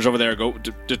 The monster's over there. Go.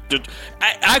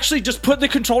 Actually, just put the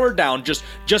controller down. Just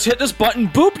hit this button.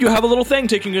 Boop. You have a little thing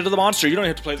taking you to the monster. You don't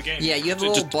have to play the game. Yeah, you have a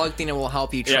little bug thing that will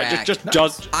help you track. Yeah, just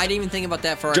does. I didn't even think about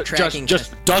that for our tracking.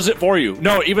 Just does it for you.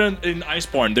 No, even in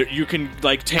Iceborne, you can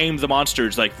like tame the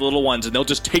monsters, like the little ones, and they'll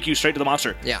just take you straight to the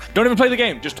monster. Yeah. Don't even play the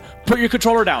game. Just put your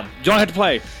controller down. You don't have to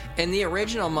play. In the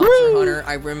original Monster Hunter,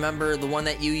 I remember the one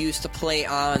that you used to play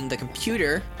on the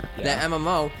computer, the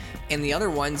MMO, and the other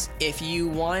ones, if you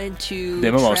wanted to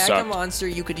track a monster,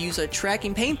 you could use a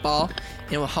tracking paintball,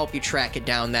 and it will help you track it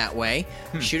down that way.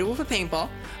 Shoot it with a paintball.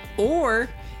 Or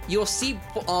you'll see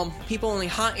people in the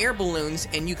hot air balloons,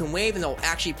 and you can wave, and they'll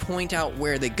actually point out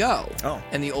where they go. Oh.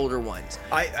 And the older ones.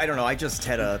 I don't know. I just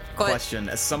had a question.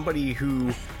 As somebody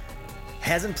who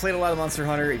hasn't played a lot of Monster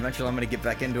Hunter, eventually I'm going to get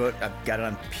back into it. I've got it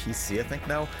on PC, I think,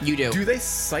 now. You do. Do they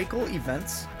cycle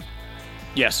events?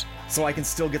 Yes. So I can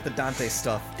still get the Dante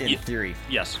stuff in theory?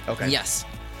 Yes. Okay. Yes.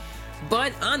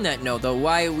 But on that note, though,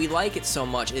 why we like it so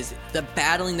much is the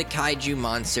battling the kaiju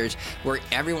monsters, where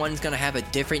everyone's going to have a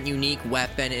different, unique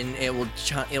weapon, and it will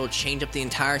change up the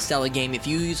entire style of game. If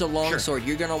you use a longsword,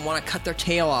 you're going to want to cut their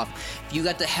tail off. If you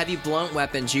got the heavy blunt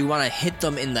weapons, you want to hit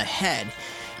them in the head.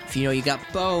 If you got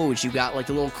bows, you got like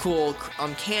the little cool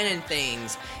cannon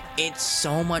things. It's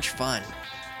so much fun.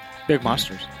 Big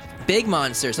monsters. Big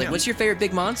monsters. Like, what's your favorite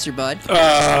big monster, bud? Oh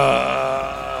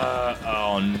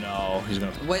no, he's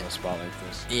gonna put me on the spot like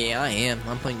this. Yeah, I am.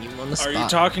 I'm putting you on the spot. Are you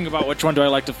talking about which one do I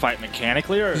like to fight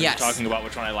mechanically, or are Yes. you talking about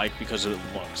which one I like because of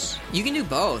the looks? You can do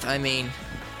both. I mean,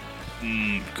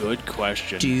 good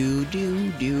question.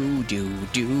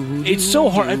 It's so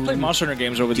hard. I've played Monster Hunter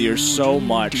games over the years so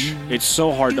much. It's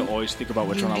so hard to always think about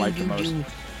which one I like the most.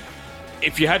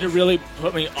 If you had to really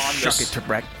put me on Shuck it to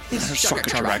wreck.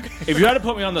 If you had to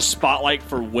put me on the spotlight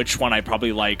for which one I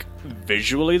probably like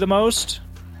visually the most.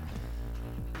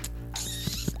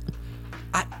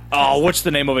 What's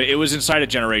the name of it? It was inside of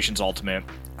Generations Ultimate.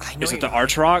 I know. Is it the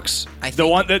Archrox?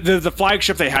 The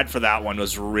flagship they had for that one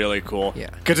was really cool. Yeah.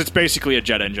 Because it's basically a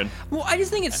jet engine. Well, I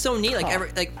just think it's so neat.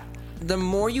 Like the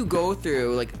more you go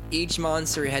through, like each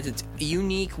monster has its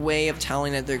unique way of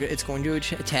telling that it's going to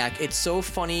attack. It's so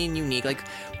funny and unique. Like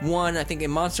one, I think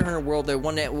in Monster Hunter World, the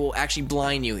one that will actually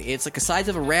blind you. It's like the size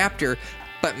of a raptor,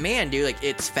 but man, dude, like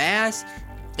it's fast.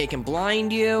 It can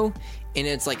blind you. And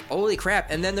it's like, holy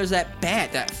crap. And then there's that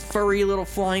bat, that furry little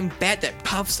flying bat that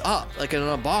puffs up like in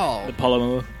a ball. The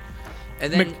Palomu.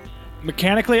 And then...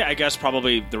 mechanically, I guess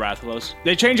probably the Rathalos.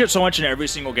 They change it so much in every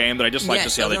single game that I just like to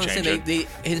see how they change it.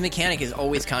 His mechanic is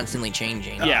always constantly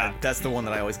changing. Yeah. That's the one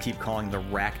that I always keep calling the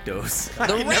Rakdos.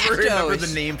 The I never remember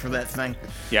the name for that thing.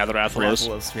 Yeah, the Rathalos.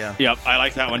 Rathalos, yeah. Yep, I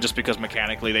like that one just because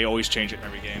mechanically they always change it in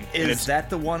every game. Is that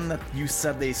the one that you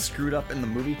said they screwed up in the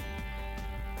movie?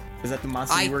 Is that the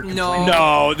monster you were complaining?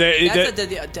 No, the Yes,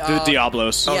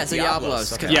 Diablos. the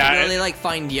Diablos. Okay. Yeah, I really like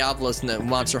find Diablos in the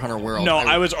Monster Hunter world. No,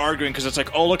 I was arguing because it's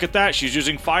like, oh, look at that. She's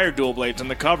using fire dual blades on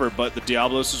the cover, but the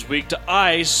Diablos is weak to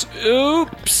ice.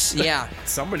 Oops. Yeah.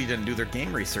 Somebody didn't do their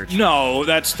game research. No,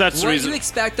 that's the What, reason. you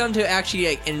expect them to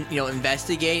actually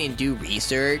investigate and do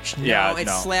research? Yeah, no,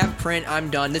 it's no. slap print. I'm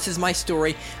done. This is my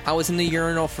story. I was in the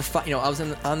urinal for I was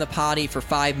on the potty for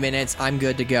 5 minutes. I'm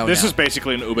good to go. This now. is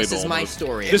basically an Ube Bowl. This is my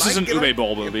story. This is an Ube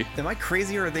Bowl movie. Am I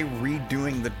crazy, or are they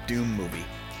redoing the Doom movie?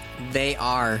 They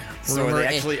are. So are they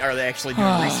actually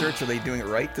doing research? Are they doing it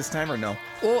right this time, or no?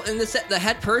 Well, and the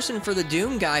head person for the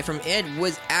Doom guy from id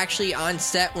was actually on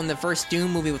set when the first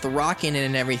Doom movie with The Rock in it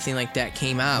and everything like that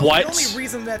came out. What? The only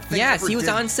reason that thing Yes, ever he was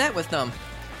did... on set with them.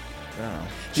 Oh.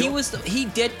 He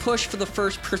did push for the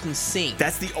first person scene.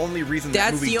 That's the only reason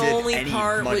That's that movie the did only any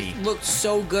part money. that looked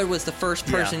so good was the first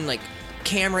person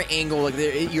camera angle. Like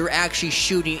you're actually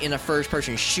shooting in a first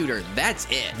person shooter. That's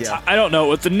it. Yeah. I don't know.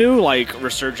 With the new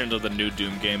resurgence of the new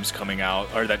Doom games coming out,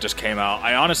 or that just came out,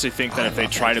 I honestly think that if they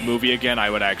tried a movie again,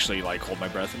 I would actually hold my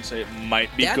breath and say it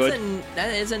might be good.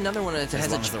 That is another one that has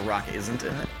as long as The Rock isn't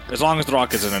in it. As long as The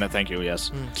Rock isn't in it, thank you. Yes.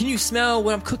 Can you smell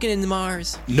what I'm cooking in the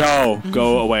Mars? No,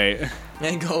 go away.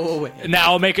 And go away.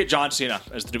 Now make it John Cena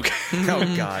as the Doom guy.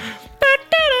 Oh God.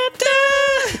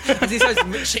 As he starts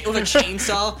with a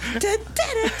chainsaw.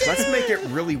 Let's make it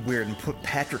really weird and put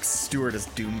Patrick Stewart as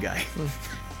Doom Guy.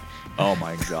 Oh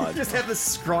my God. Just have this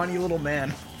scrawny little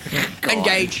man.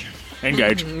 Engage.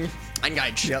 Engage.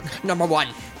 Engage. Yep. Number 1.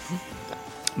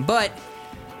 But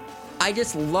I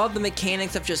just love the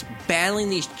mechanics of just battling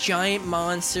these giant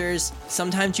monsters.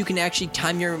 Sometimes you can actually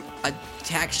time your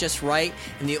attacks just right,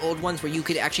 and the old ones where you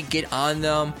could actually get on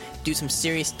them, do some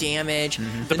serious damage. The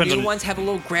Depends new on- ones have a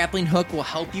little grappling hook, will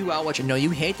help you out, which I know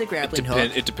you hate the grappling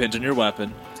hook. It depends on your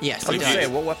weapon. Yes, I it was gonna does.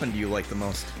 say, what weapon do you like the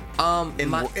most?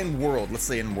 In world, let's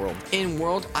say in world. In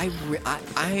World, I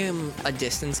am a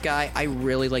distance guy. I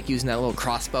really like using that little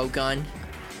crossbow gun.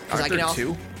 'Cause Aren't there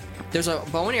two? There's a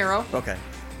bow and arrow, Okay.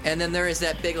 and then there is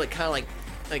that big, like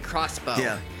crossbow.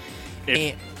 Yeah.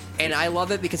 And I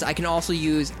love it because I can also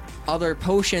use other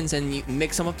potions and you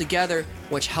mix them up together,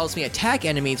 which helps me attack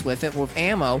enemies with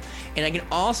ammo. And I can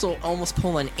also almost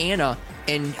pull an Ana,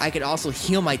 and I can also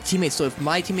heal my teammates. So if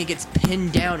my teammate gets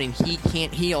pinned down and he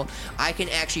can't heal, I can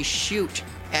actually shoot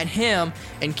at him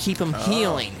and keep him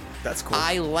healing. That's cool.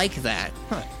 I like that.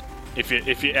 Huh.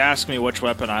 If you ask me which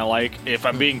weapon I like, if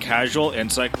I'm being casual,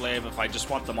 Insect Glaive. If I just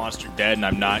want the monster dead and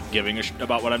I'm not giving a shit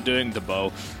about what I'm doing, the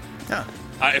bow. Yeah.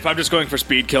 If I'm just going for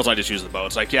speed kills, I just use the bow.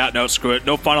 It's like, yeah, no, screw it.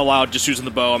 No fun allowed, just using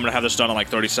the bow. I'm going to have this done in like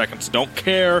 30 seconds. Don't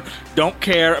care.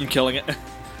 I'm killing it.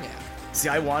 See,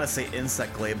 I want to say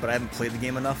Insect Glaive, but I haven't played the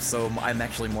game enough, so I'm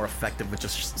actually more effective with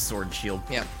just Sword and Shield.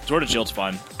 Yeah. Sword and Shield's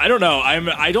fun. I don't know.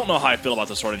 I don't know how I feel about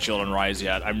the Sword and Shield on Rise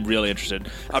yet. I'm really interested.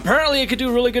 Apparently, it could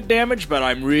do really good damage, but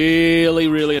I'm really,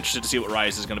 really interested to see what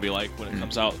Rise is going to be like when it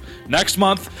comes out next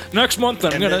month.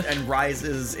 And Rise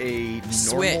is a normal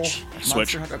Switch.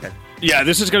 Monster Hunter? Okay. Yeah,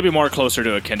 this is going to be more closer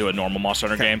to akin to a normal Monster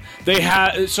Hunter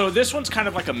game. So this one's kind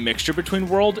of like a mixture between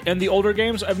World and the older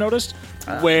games, I've noticed,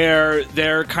 where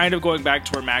they're kind of going back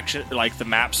to where the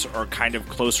maps are kind of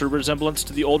closer resemblance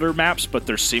to the older maps, but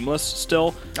they're seamless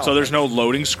still. So there's no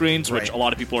loading screens, which a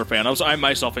lot of people are a fan of, so I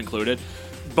myself included.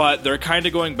 But they're kind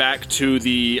of going back to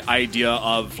the idea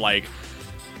of, like,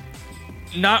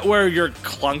 not where you're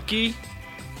clunky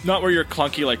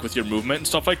like with your movement and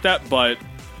stuff like that, but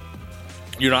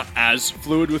you're not as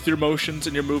fluid with your motions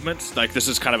and your movements. Like, this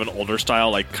is kind of an older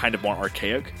style, like, kind of more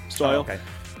archaic style. Oh, okay.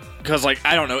 Because, like,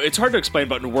 I don't know, it's hard to explain,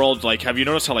 but in World, like, have you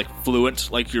noticed how, like,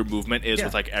 fluent, like, your movement is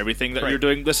with, like, everything that you're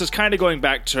doing? This is kind of going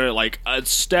back to, like, a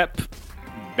step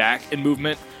back in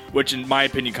movement, which, in my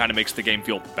opinion, kind of makes the game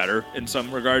feel better in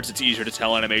some regards. It's easier to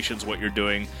tell animations, what you're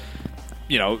doing,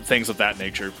 you know, things of that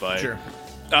nature, but... Sure.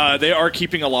 They are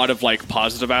keeping a lot of, like,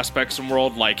 positive aspects in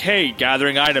World, like, hey,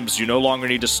 gathering items, you no longer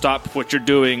need to stop what you're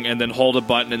doing and then hold a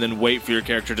button and then wait for your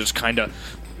character to just kind of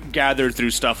gather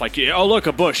through stuff. Like, oh, look,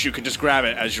 a bush, you can just grab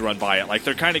it as you run by it. Like,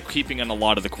 they're kind of keeping in a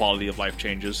lot of the quality of life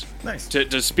changes. Nice.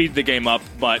 To speed the game up,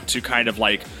 but to kind of,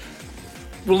 like,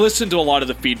 listen to a lot of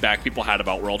the feedback people had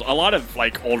about World. A lot of,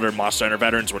 like, older Monster Hunter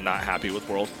veterans were not happy with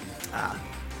World.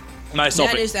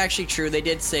 That is actually true. They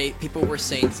did say, people were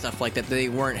saying stuff like that, they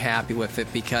weren't happy with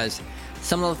it because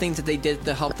some of the things that they did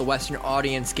to help the Western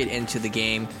audience get into the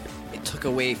game, it took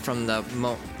away from the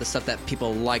stuff that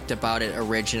people liked about it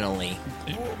originally.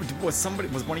 Was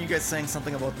one of you guys saying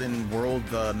something about in World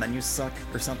the menus suck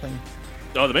or something?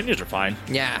 Oh, the menus are fine.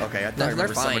 Yeah. Okay, I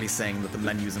remember somebody saying that the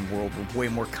menus in World were way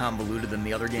more convoluted than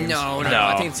the other games. No,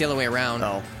 I think it's the other way around.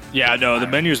 Oh. Yeah, no, the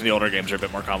menus in the older games are a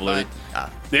bit more convoluted.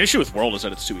 The issue with World is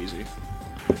that it's too easy.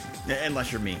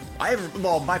 Unless you're me. My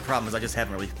problem is I just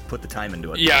haven't really put the time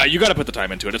into it. Yeah, you gotta put the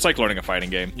time into it. It's like learning a fighting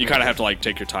game. You kind of have to, like,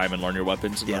 take your time and learn your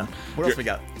weapons. And What else we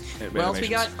got?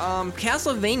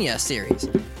 Castlevania series.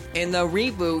 In the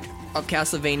reboot of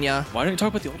Castlevania... Why don't you talk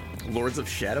about the old one? Lords of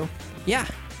Shadow? Yeah.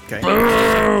 Okay.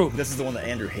 Boo! This is the one that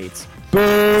Andrew hates.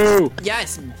 Boo!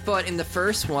 Yes, but in the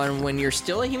first one, when you're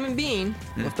still a human being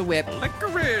with the whip,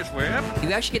 Licorice whip,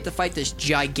 you actually get to fight this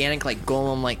gigantic, like,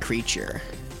 golem-like creature.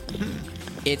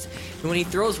 It's when he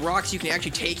throws rocks, you can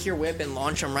actually take your whip and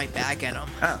launch them right back at him.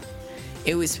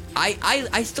 It was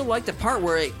I still like the part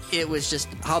where it was just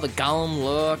how the golem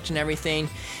looked and everything.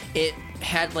 It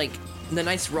had like the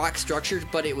nice rock structures,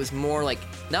 but it was more like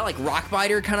not like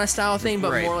Rockbiter kind of style thing,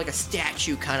 but more like a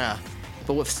statue kind of,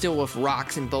 but with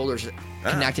rocks and boulders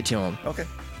connected to him. Okay.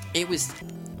 It was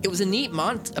a neat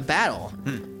battle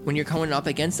when you're coming up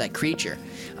against that creature.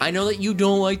 I know that you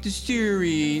don't like the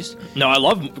series. No, I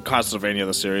love Castlevania,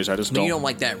 the series. I just don't. You don't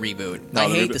like that reboot. No, I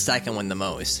hate the second one the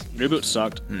most. Reboot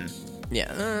sucked.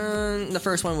 Yeah, the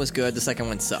first one was good. The second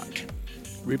one sucked.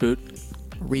 Reboot.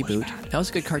 That was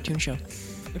a good cartoon show.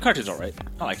 The cartoon's alright.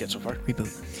 I like it so far. Reboot.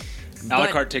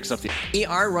 Alucard takes up the... We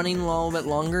are running a little bit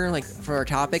longer, like, for our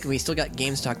topic. We still got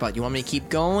games to talk about. Do you want me to keep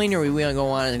going, or we want to go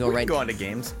on and go right... go on to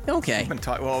games. Okay.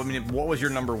 What was your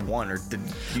number one, or did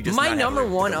you just... My number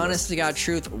one, honest to God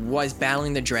truth, was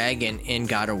battling the dragon in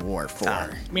God of War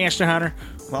 4. Monster Hunter.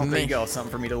 Well, there you go.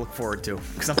 Something for me to look forward to,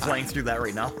 because I'm playing through that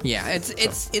right now. Yeah,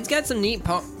 it's got some neat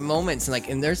moments,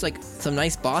 and there's, like, some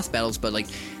nice boss battles, but, like,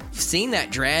 seeing that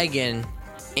dragon...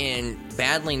 and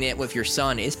battling it with your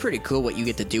son is pretty cool what you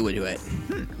get to do with it.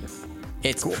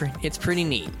 It's cool. It's pretty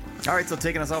neat. All right, so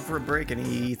taking us out for a break,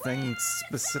 anything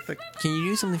specific? Can you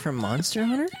do something from Monster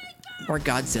Hunter? Or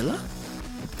Godzilla?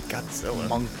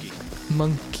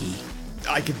 Monkey.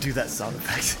 I could do that sound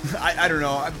effect. I don't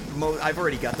know. I've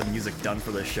already got the music done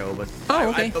for this show, but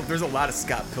there's a lot of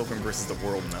Scott Pilgrim versus the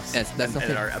World in this. That's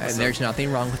nothing. And there's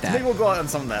nothing wrong with that. Maybe we'll go out on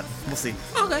some of that. We'll see.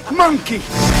 Okay. monkey.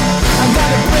 I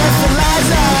got a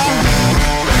breathalyzer,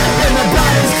 and my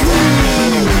body's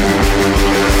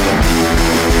clean.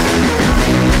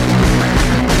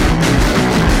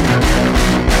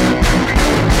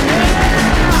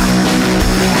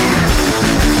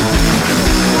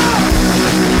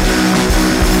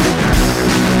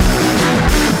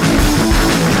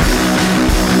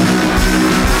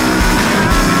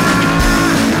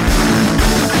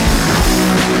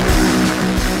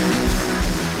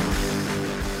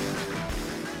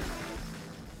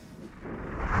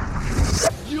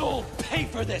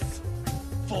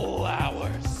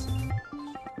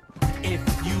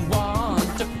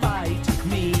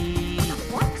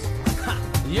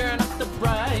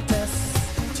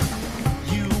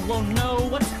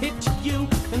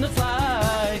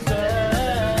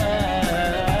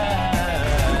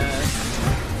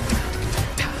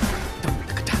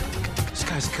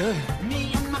 good.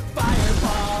 Me and my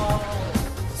fireballs.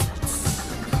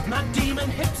 My demon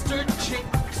hipster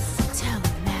chicks. Tell me,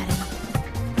 Maddie.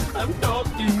 I'm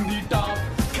talking the dog,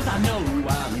 cause I know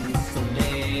I'm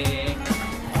slick.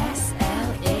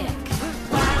 S-L-ick.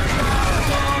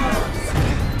 Fireballs,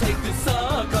 take the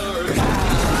suckers.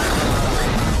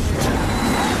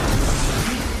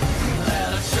 Let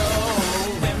us show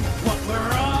them what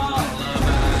we're all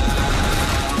about.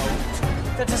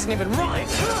 That doesn't even rhyme.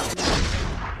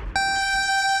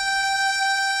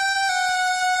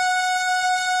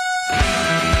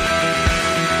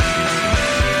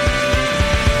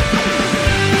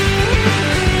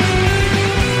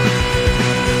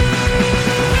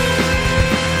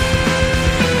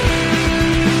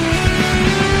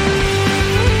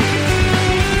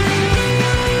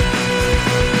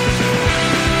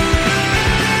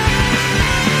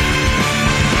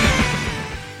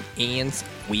 And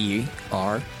we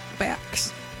are back.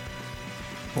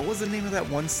 What was the name of that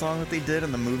one song that they did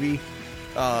in the movie?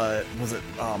 Was it,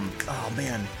 oh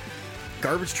man,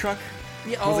 Garbage Truck?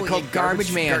 Yeah, Was it called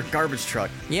Garbage Man. Garbage Truck.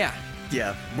 Yeah.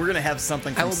 Yeah, we're gonna have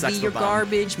something from I will Sex be your Bomb.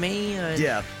 garbage man.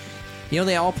 Yeah, You know,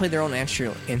 they all play their own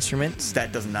actual instruments.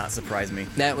 that does not surprise me.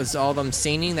 That was all them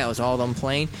singing. That was all them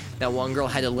playing. That one girl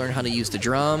had to learn how to use the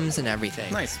drums and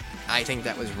everything. Nice. I think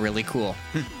that was really cool.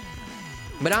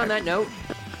 But on that note,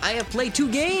 I have played 2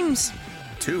 games.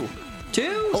 2.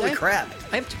 2? Holy crap.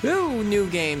 I have 2 new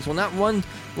games. Well, not one.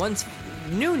 One's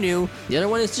new. The other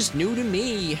one is just new to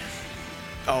me.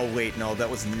 Oh wait, no, that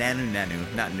was Nanu,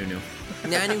 not Nunu.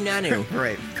 Nanu.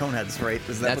 Right, Coneheads, right?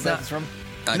 Is that That's what not- that's from?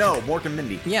 No, Mork and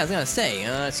Mindy. Yeah, I was gonna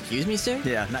say. Excuse me, sir.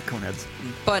 Yeah, not Coneheads.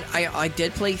 But I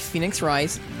did play Phoenix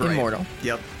Rise Right. Immortal.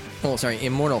 Yep, Oh, sorry,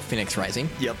 Immortal Phoenix Rising.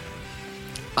 yep.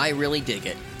 I really dig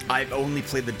it. I've only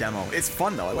played the demo. It's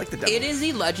fun though. I like the demo. It is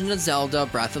the Legend of Zelda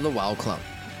Breath of the Wild clone.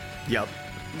 Yep.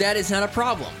 That is not a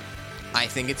problem. I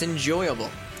think it's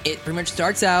enjoyable. It pretty much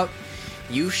starts out,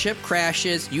 you ship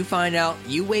crashes, you find out,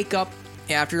 you wake up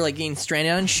after like getting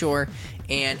stranded on shore,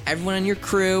 and everyone on your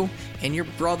crew and your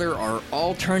brother are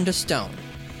all turned to stone.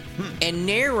 And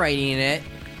narrating it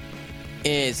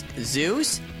is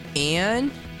Zeus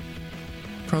and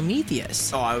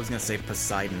Prometheus. Oh, I was gonna say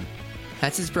Poseidon.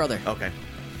 That's his brother. Okay.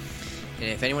 And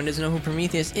if anyone doesn't know who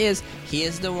Prometheus is, he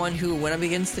is the one who went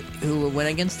against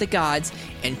the gods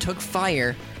and took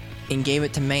fire and gave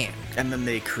it to man. And then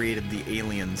they created the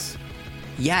aliens.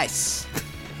 Yes.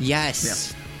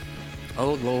 Yes.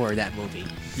 Oh Lord, that movie.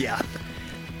 Yeah.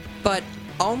 But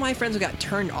all my friends who got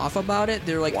turned off about it,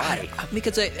 they're like, Why?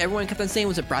 because everyone kept on saying it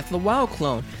was a Breath of the Wild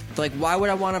clone. They're like, why would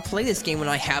I want to play this game when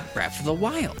I have Breath of the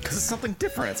Wild? Because it's something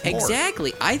different. It's more.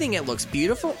 Exactly. I think it looks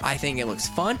beautiful. I think it looks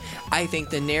fun. I think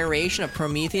the narration of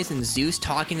Prometheus and Zeus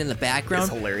talking in the background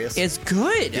It's hilarious. is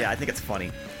good. Yeah, I think it's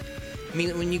funny. I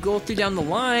mean, when you go through down the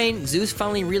line, Zeus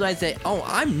finally realized that, oh,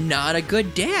 I'm not a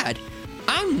good dad.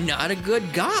 I'm not a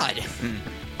good god.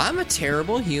 I'm a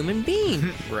terrible human being.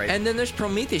 Right. And then there's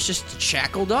Prometheus just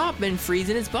shackled up and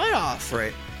freezing his butt off.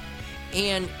 Right.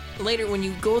 And later, when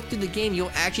you go through the game,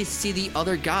 you'll actually see the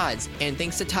other gods. And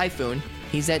thanks to Typhoon,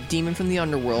 he's that demon from the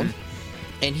underworld,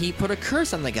 and he put a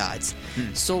curse on the gods.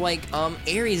 So, like,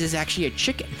 Ares is actually a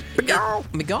chicken.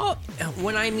 Miguel.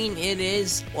 When I mean it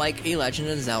is like a Legend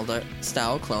of Zelda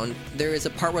style clone, there is a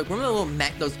part where remember the little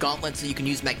those gauntlets that you can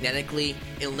use magnetically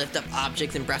and lift up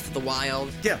objects in Breath of the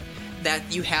Wild. Yeah. That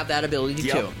you have that ability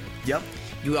Yep. too. Yep.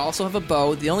 You also have a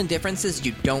bow. The only difference is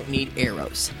you don't need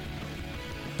arrows.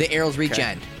 The arrows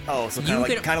regen. Oh, so You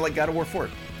could- kind of like God of War 4.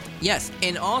 Yes,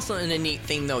 and also in a neat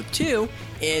thing though too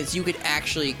is you could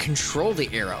actually control the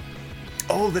arrow.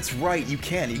 Oh, that's right. You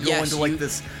can. You go Yes, into like you-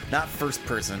 this, not first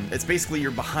person. It's basically you're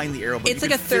behind the arrow, but It's you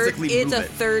like can a third. physically It's move a it.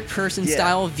 third person Yeah.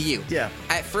 style view. Yeah.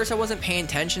 At first, I wasn't paying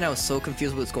attention. I was so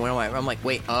confused with what's going on. I'm like,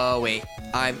 wait,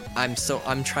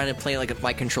 I'm trying to play like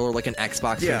my controller like an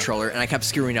Xbox Yeah. controller, and I kept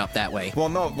screwing up that way. Well,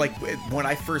 no, like when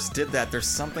I first did that, there's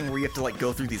something where you have to like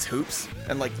go through these hoops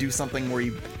and like do something where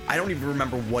you. I don't even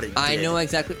remember what it I did. know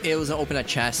exactly. It was to open a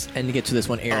chest and to get to this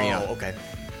one area. Oh, okay.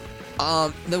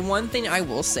 The one thing I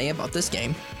will say about this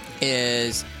game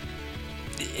is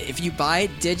if you buy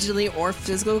it digitally or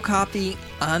physical copy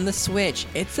on the Switch,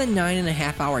 it's a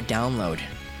 9.5 hour download.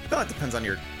 Well, it depends on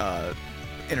your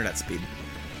internet speed.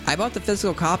 I bought the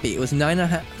physical copy. It was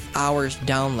 9.5 hours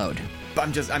download.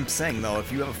 But I'm saying though,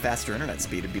 if you have a faster internet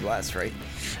speed, it'd be less, right?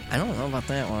 I don't know about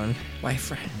that one. My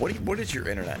friend, What is your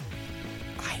internet?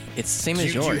 it's the same Do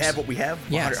as you yours. have what we have?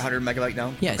 Yes. 100 megabyte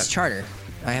now? Yeah, it's Okay. Charter.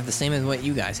 I have the same as what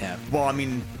you guys have. Well, I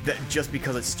mean, just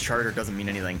because it's charter doesn't mean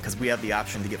anything, because we have the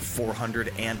option to get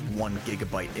 401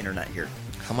 gigabyte internet here.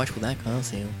 How much will that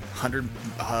cost you?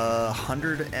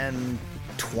 100 and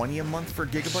 $20 a month for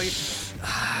Gigabyte.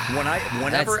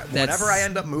 Whenever I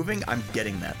end up moving, I'm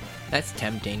getting that. That's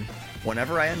tempting.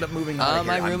 Whenever I end up moving out of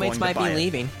My here, roommates I'm might going to be buy it.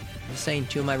 leaving. I'm just saying,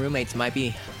 2 of my roommates might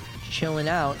be chilling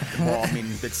out. Well, I mean,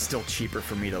 it's still cheaper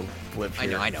for me to live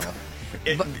here. I know.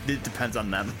 It depends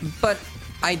on them. But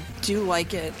I do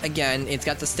like it. Again, it's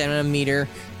got the stamina meter.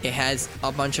 It has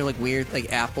a bunch of like weird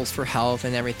like apples for health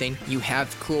and everything. You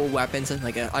have cool weapons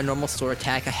like a normal sword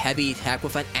attack, a heavy attack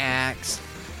with an axe.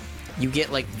 You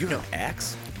get like You have an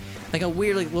axe? like a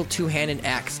weird like little two-handed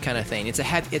axe kind of thing.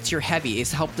 It's your heavy.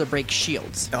 It's helped to break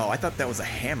shields. Oh, I thought that was a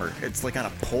hammer. It's like on a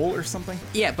pole or something?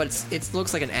 Yeah, but it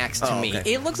looks like an axe to me.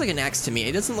 Okay. It looks like an axe to me.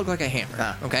 It doesn't look like a hammer.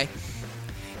 Ah. Okay.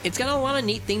 It's got a lot of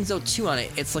neat things though too on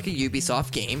it. It's like a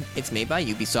Ubisoft game. It's made by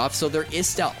Ubisoft, so there is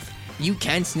stealth. You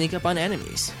can sneak up on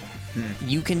enemies.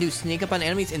 You can sneak up on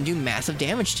enemies and do massive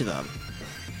damage to them.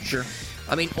 Sure.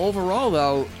 I mean, overall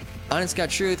though, honest God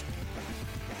truth,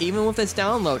 even with this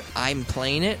download, I'm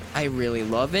playing it. I really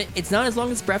love it. It's not as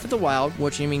long as Breath of the Wild,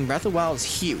 which I mean, Breath of the Wild is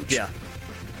huge. Yeah.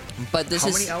 But this How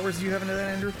is many hours do you have into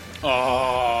that, Andrew?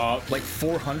 Like Like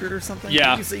 400 or something?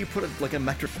 Yeah. Did you say you put like a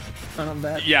metric on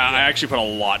that? yeah, I actually put a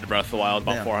lot into Breath of the Wild,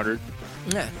 about Yeah. 400.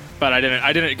 yeah. But I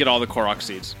didn't get all the Korok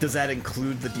seeds. Does that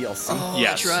include the DLC? Oh,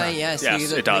 Yes. that's right. Yes, Yes,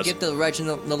 you it does. get the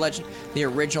original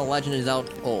Legend is out.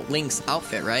 Oh, Link's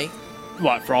outfit, right?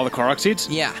 What, for all the Korok seeds?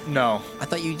 Yeah. No. I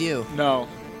thought you do. No.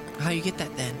 How do you get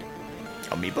that then?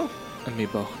 Amiibo?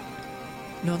 Amiibo.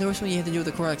 No, there was something you had to do with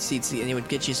the Korok seeds, and it would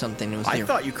get you something. It was I near-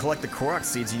 thought you collect the Korok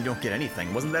seeds and you don't get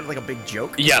anything. Wasn't that like a big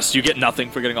joke? Yes, you get nothing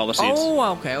for getting all the seeds. Oh,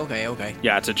 okay.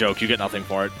 Yeah, it's a joke. You get nothing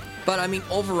for it. But I mean,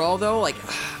 overall though, like,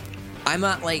 I'm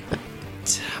at like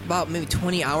about maybe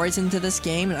 20 hours into this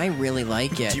game, and I really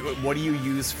like it. What do you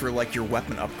use for like your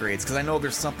weapon upgrades? Because I know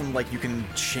there's something like you can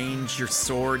change your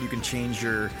sword, you can change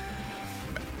your.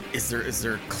 Is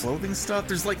there clothing stuff?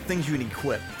 There's like things you can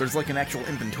equip. There's like an actual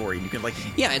inventory. You can like.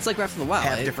 Yeah, it's like Breath of the Wild.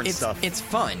 Have different it's, stuff. It's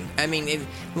fun. I mean,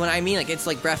 when I mean like it's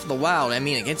like Breath of the Wild, I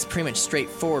mean like, it's pretty much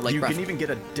straightforward. Like You Breath can even get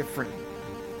a different.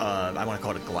 I want to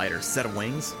call it a glider set of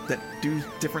wings that do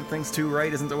different things too,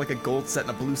 right? Isn't there like a gold set and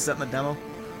a blue set in the demo?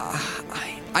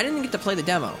 I didn't get to play the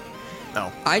demo.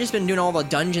 No. I just been doing all the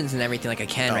dungeons and everything like I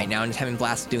can Oh. right now, and just having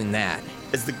blast doing that.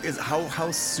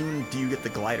 How soon do you get the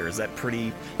glider? Is that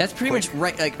pretty? That's pretty quick? much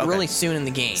right, like Okay. really soon in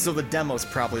the game. So the demo's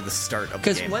probably the start of the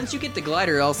Because game. once you get the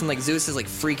glider, all of a sudden, like, Zeus is, like,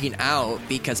 freaking out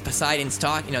because Poseidon's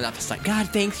talking, not Poseidon. God,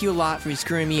 thanks you a lot for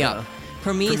screwing me up.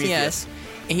 Prometheus,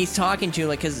 and he's talking to,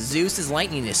 like, because Zeus's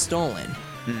lightning is stolen.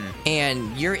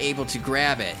 And you're able to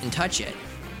grab it and touch it.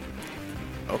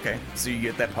 Okay, so you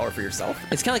get that power for yourself?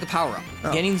 It's kind of like a power-up.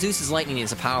 Oh. Getting Zeus's lightning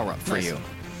is a power-up for Nice. you.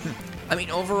 I mean,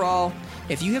 overall,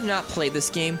 if you have not played this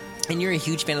game, and you're a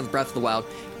huge fan of Breath of the Wild,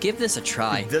 give this a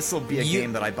try. This will be a You-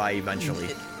 game that I buy eventually.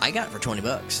 I got it for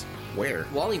 $20. Where?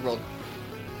 Wally World,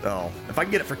 Oh, if I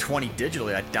can get it for 20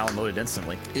 digitally, I'd download it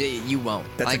instantly. you won't.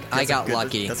 That's a I got good-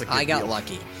 lucky. that's a good I got deal.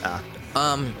 lucky.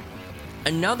 Ah,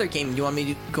 Another game. You want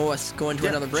me to go into Yeah,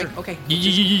 another break? sure. Okay.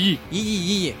 Yee.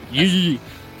 Yeah.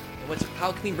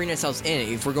 How can we bring ourselves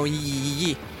in if we're going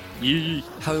yee?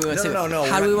 How do we want to say? No,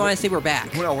 How we're do we not- want to say we're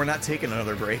back? well, we're not taking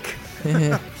another break.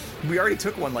 We already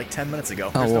took one like 10 minutes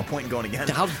ago. There's well. no point in going again.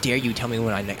 How dare you tell me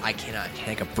when I cannot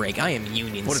take a break? I am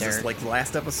union, What is sir. this, like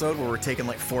last episode where we're taking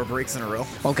like 4 breaks in a row?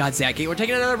 Oh God, Zachy, we're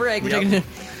taking another break. We're Yep. taking.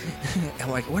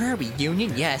 I'm like, what are we?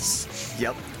 Union? Yes.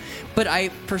 Yep. But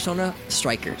Persona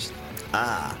Strikers.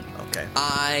 Ah, okay.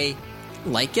 I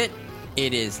like it.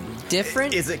 It is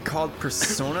different. Is it called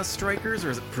Persona Strikers or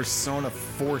is it Persona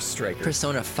 4 Strikers?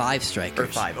 Persona 5 Strikers.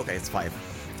 Or 5. Okay, it's 5.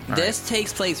 All This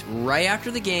takes place right after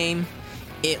the game.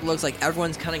 It looks like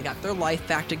everyone's kind of got their life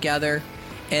back together.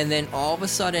 And then all of a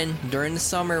sudden, during the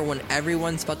summer, when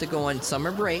everyone's about to go on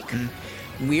summer break,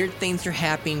 weird things are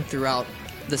happening throughout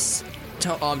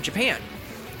Japan.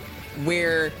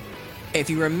 Where, if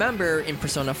you remember in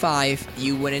Persona 5,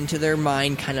 you went into their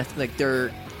mind, kind of like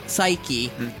their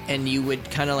psyche, and you would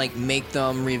kind of like make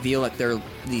them reveal like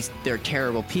they're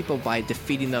terrible people by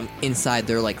defeating them inside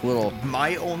their like little.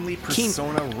 My only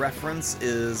Persona reference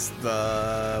is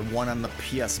the one on the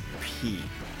PSP.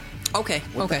 Okay,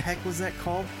 What okay. the heck was that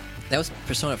called? That was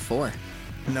Persona 4.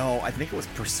 No, I think it was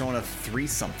Persona 3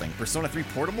 something. Persona 3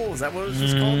 Portable? Is that what it was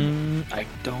just called? I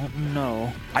don't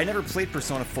know. I never played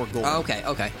Persona 4 Gold. Oh,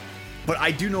 okay. But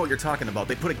I do know what you're talking about.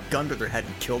 They put a gun to their head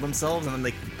and kill themselves, and then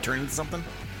they turn into something?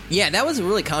 Yeah, that was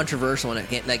really controversial when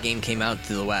that game came out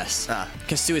to the West. Ah.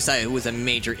 Because suicide was a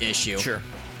major issue. Sure.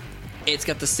 It's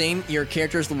got the same, your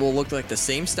characters will look like the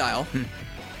same style.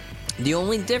 The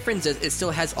only difference is it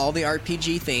still has all the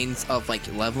RPG things of like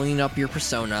leveling up your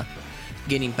persona,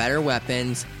 getting better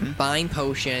weapons, buying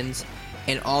potions,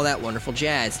 and all that wonderful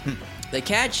jazz. The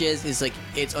catch is like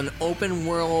it's an open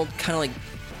world, kind of like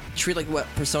treat like what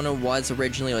Persona was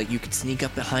originally. Like you could sneak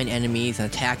up behind enemies and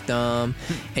attack them,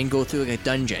 and go through like a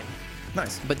dungeon.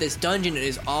 Nice. But this dungeon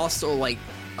is also like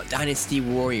a Dynasty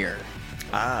Warrior.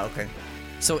 Ah, okay.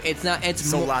 So it's not. It's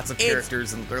so lots of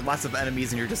characters and there are lots of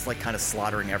enemies, and you're just like kind of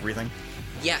slaughtering everything.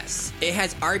 Yes, it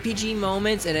has RPG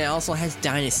moments, and it also has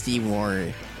Dynasty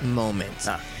Warrior moments.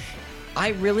 Ah. I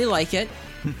really like it.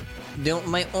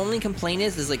 My only complaint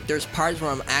is like there's parts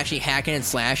where I'm actually hacking and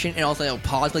slashing, and also I'll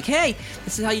pause like, "Hey,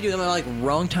 this is how you do it." I'm like,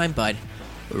 "Wrong time, bud.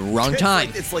 Wrong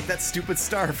time." It's like that stupid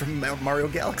star from Mario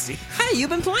Galaxy. Hey, you've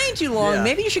been playing too long. Yeah.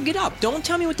 Maybe you should get up. Don't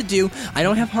tell me what to do. I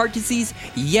don't have heart disease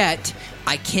yet.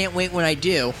 I can't wait when I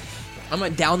do. I'm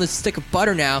gonna down this stick of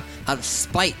butter now out of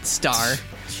spite, Star.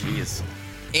 Jeez.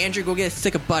 Andrew, go get a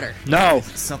stick of butter. No.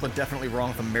 Something definitely wrong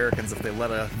with Americans if they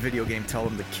let a video game tell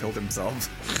them to kill themselves.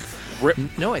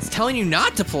 No, it's telling you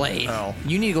not to play. Oh.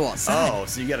 You need to go outside. Oh,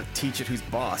 so you gotta teach it who's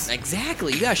boss.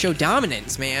 Exactly. You gotta show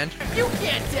dominance, man. You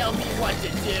can't tell me what to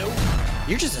do.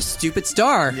 You're just a stupid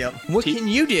star. Yep. What can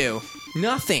you do?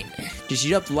 Nothing. Just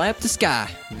shoot up, light up the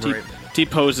sky. Right.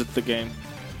 T-pose at the game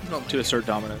to assert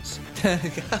dominance.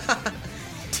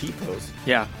 T-pose.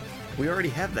 Yeah. We already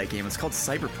have that game. It's called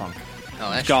Cyberpunk. Oh,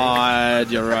 that's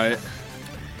God, you're right.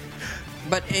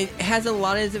 But it has a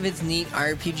lot of its neat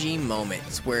RPG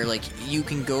moments where, like, you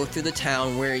can go through the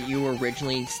town where you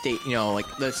originally like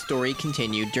the story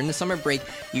continued. During the summer break,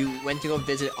 you went to go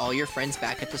visit all your friends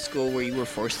back at the school where you were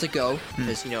forced to go.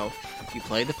 Because, if you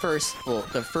play the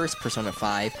first Persona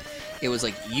 5, it was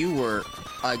like you were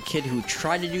a kid who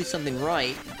tried to do something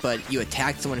right, but you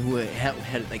attacked someone who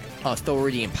had like,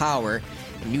 authority and power,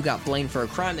 and you got blamed for a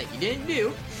crime that you didn't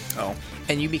do. Oh.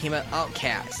 And you became an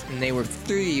outcast, and they were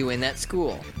threw you in that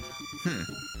school.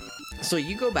 So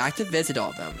you go back to visit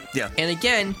all of them. Yeah. And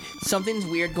again, something's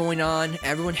weird going on.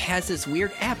 Everyone has this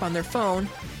weird app on their phone,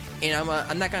 and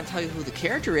I'm not going to tell you who the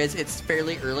character is. It's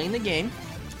fairly early in the game.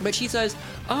 But she says,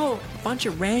 oh, a bunch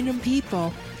of random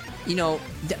people,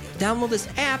 download this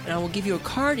app, and I will give you a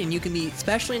card, and you can be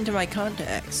special into my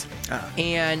contacts.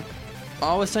 And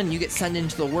all of a sudden, you get sent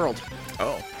into the world.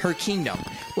 Oh. Her kingdom,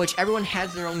 which everyone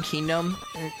has their own kingdom.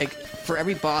 Like, for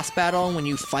every boss battle, when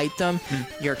you fight them,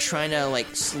 you're trying to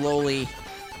like slowly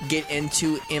get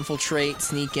into, infiltrate,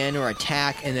 sneak in, or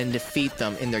attack, and then defeat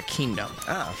them in their kingdom.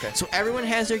 Ah, okay. So everyone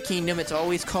has their kingdom. It's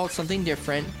always called something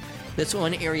different. This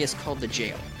one area is called the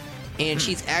jail, and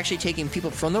she's actually taking people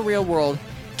from the real world,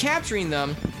 capturing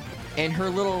them, and her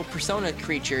little persona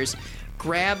creatures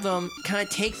grab them, kind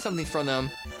of take something from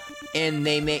them. And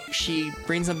she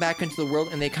brings them back into the world,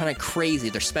 and they're kind of crazy.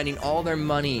 They're spending all their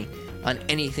money on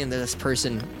anything that this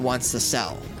person wants to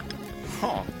sell.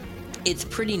 Huh. It's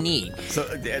pretty neat. So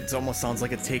it almost sounds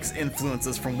like it takes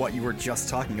influences from what you were just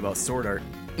talking about, Sword Art.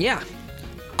 Yeah.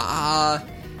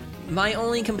 My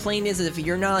only complaint is if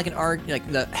you're not like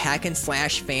the hack and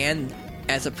slash fan,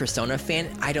 as a Persona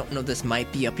fan, I don't know, this might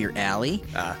be up your alley.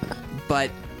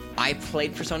 But I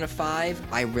played Persona 5,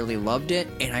 I really loved it,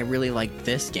 and I really liked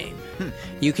this game.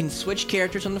 You can switch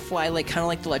characters on the fly, kind of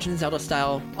like the Legend of Zelda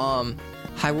style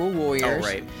Hyrule Warriors. Oh,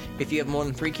 right. If you have more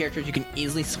than 3 characters, you can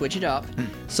easily switch it up.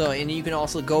 And you can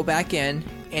also go back in,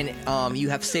 and you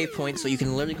have save points, so you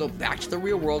can literally go back to the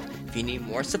real world if you need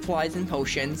more supplies and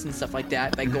potions and stuff like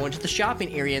that by going to the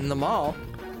shopping area in the mall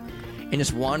and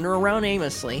just wander around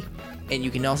aimlessly, and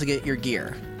you can also get your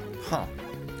gear. Huh.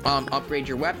 Upgrade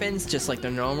your weapons, just like the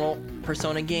normal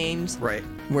Persona games. Right.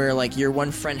 Where, your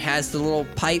one friend has the little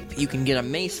pipe, you can get a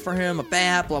mace for him, a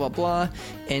bat, blah, blah, blah,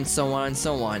 and so on and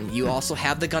so on. You also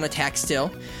have the gun attack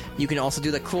still. You can also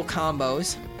do the cool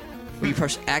combos, where you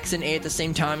push X and A at the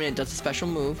same time, and it does a special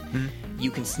move. You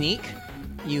can sneak.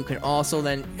 You can also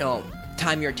then,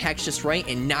 time your attacks just right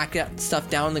and knock that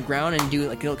stuff down on the ground and do,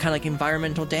 kind of like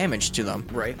environmental damage to them.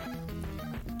 Right.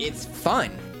 It's fun.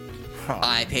 Huh.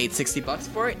 I paid $60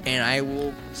 for it, and I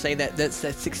will say that that's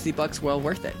 $60 well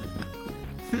worth it.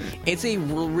 It's a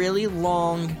really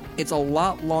long, it's a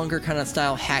lot longer kind of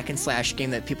style hack and slash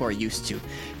game that people are used to,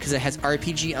 because it has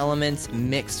RPG elements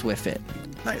mixed with it.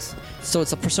 Nice. So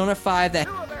it's a Persona 5 that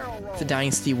the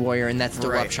Dynasty Warrior, and that's the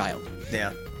Right. rough child.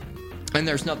 Yeah. And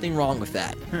there's nothing wrong with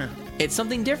that. It's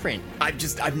something different. I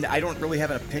don't really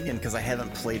have an opinion because I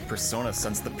haven't played Persona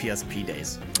since the PSP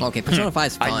days. Okay, Persona 5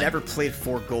 is fun. I never played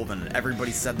 4 Golden.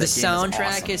 Everybody said that The game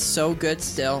soundtrack is so good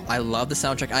still. I love the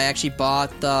soundtrack. I actually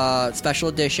bought the special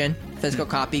edition physical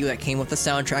copy that came with the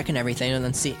soundtrack and everything, and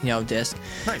then disc.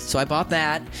 Nice. So I bought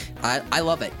that. I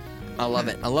love it. I love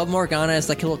it. I love Morgana as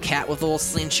like a little cat with a little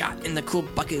slingshot and the cool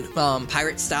bucket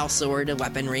pirate style sword and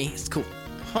weaponry. It's cool.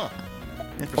 Huh.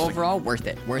 overall, worth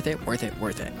it.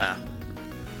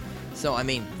 So, I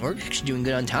mean, we're actually doing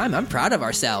good on time. I'm proud of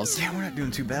ourselves. Yeah, we're not doing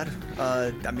too bad.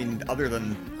 I mean, other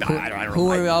than I don't know.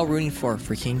 Who are we all rooting for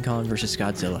King Kong versus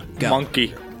Godzilla? Go.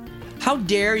 Monkey. How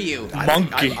dare you?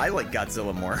 Monkey. I like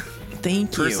Godzilla more.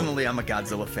 Thank you. Personally, I'm a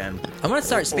Godzilla fan. I'm gonna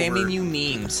start spamming you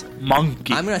memes.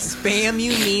 Monkey. I'm gonna spam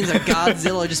you memes of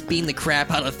Godzilla just beating the crap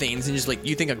out of things and just like,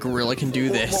 you think a gorilla can do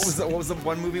this? What was the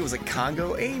one movie? Was it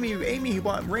Congo? Amy, you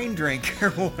want rain drink or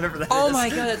whatever that is. Oh my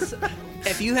god!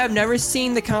 If you have never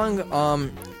seen the Congo,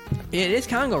 it is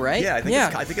Congo, right?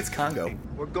 Yeah, I think it's Congo.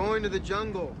 We're going to the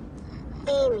jungle.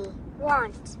 Amy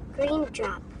wants green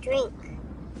drop drink.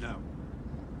 No.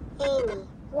 Amy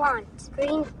wants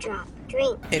green drop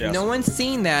drink. If no one's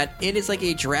seen that, it is like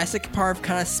a Jurassic Park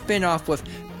kind of spin-off with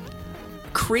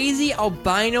crazy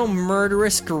albino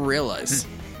murderous gorillas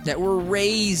that were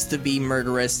raised to be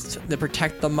murderous to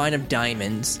protect the mine of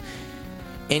diamonds.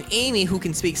 And Amy, who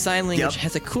can speak sign language,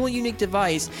 has a cool, unique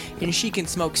device, and she can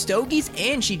smoke stogies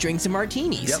and she drinks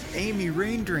martinis. Yep, Amy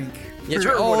Rain Drink.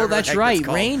 Oh, that's right,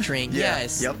 Rain Drink. Yeah.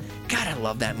 Yes. Yep. God, I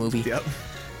love that movie. Yep.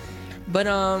 But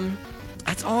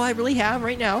that's all I really have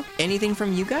right now. Anything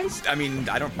from you guys? I mean,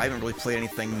 I haven't really played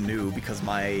anything new because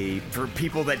for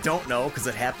people that don't know, because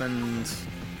it happened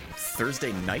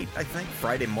Thursday night, I think,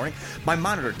 Friday morning, my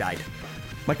monitor died.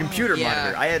 My computer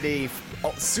monitor. I had a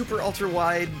super ultra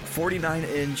wide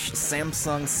 49-inch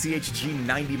Samsung CHG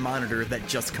 90 monitor that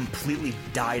just completely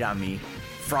died on me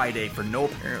Friday for no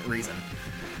apparent reason.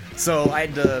 So I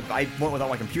went without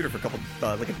my computer for a couple,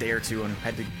 like a day or two, and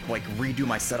had to like redo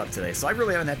my setup today. So I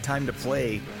really haven't had time to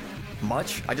play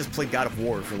much. I just played God of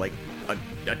War for like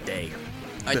a day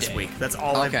this week. That's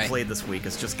all I've played this week.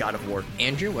 It's just God of War.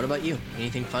 Andrew, what about you?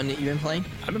 Anything fun that you've been playing?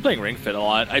 I've been playing Ring Fit a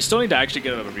lot. I still need to actually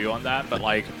get a review on that, but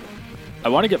like, I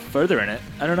want to get further in it.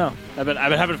 I don't know. I've been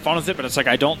having fun with it, but it's like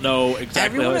I don't know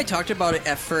exactly. Everyone I talked about it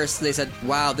at first, they said,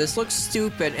 "Wow, this looks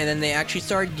stupid," and then they actually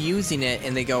started using it,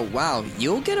 and they go, "Wow,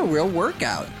 you'll get a real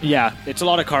workout." Yeah, it's a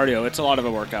lot of cardio. It's a lot of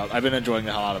a workout. I've been enjoying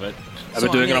the hell out of it. I've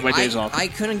been doing it on my days off. I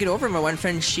couldn't get over it. My one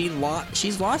friend, she's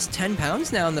lost 10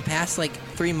 pounds now in the past like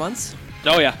 3 months.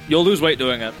 Oh yeah, you'll lose weight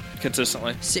doing it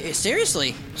consistently.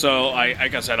 Seriously. So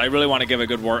like I said, I really want to give a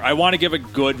good I want to give a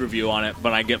good review on it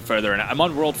when I get further in it. I'm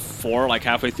on World 4, like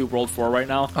halfway through World 4 right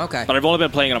now. Okay. But I've only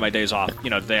been playing it on my days off. You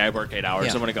know, today I work 8 hours.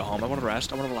 Yeah. I want to go home. I want to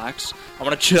rest. I want to relax. I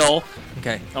want to chill.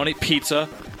 Okay. I want to eat pizza.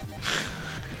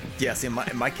 Yeah, see, in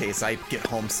my case, I get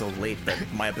home so late that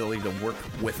my ability to work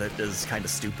with it is kind of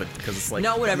stupid because it's like...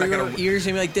 No, whatever. I'm not You're just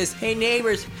going to be like this, "Hey,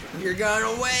 neighbors, you're going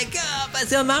to wake up. I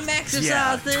said I'm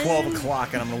exercising." Yeah, 12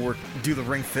 o'clock, and I'm going to do the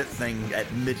Ring Fit thing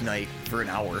at midnight for an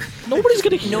hour. Nobody's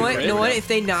going to hear You know what? If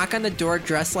they knock on the door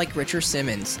dressed like Richard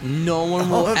Simmons, no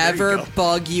one will ever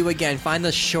bug you again. Find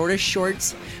the shortest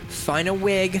shorts, find a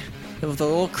wig with a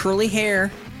little curly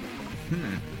hair.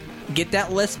 Get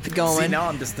that lisp going. See, now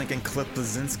I'm just thinking Cliff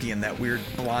Blazinski and that weird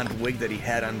blonde wig that he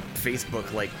had on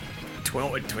Facebook like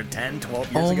 12 years ago.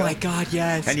 Oh my god,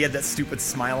 yes. And he had that stupid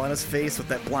smile on his face with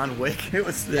that blonde wig. It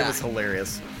was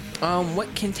hilarious.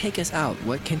 What can take us out?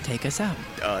 What can take us out?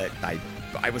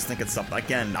 I was thinking something.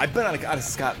 Again, I've been on a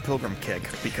Scott Pilgrim kick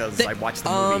because I watched the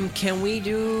movie. Can we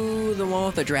do the one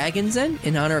with the dragons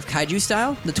in honor of Kaiju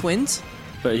Style? The twins?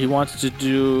 But he wants to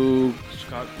do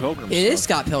Scott Pilgrim. It is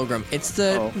Scott Pilgrim. It's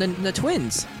the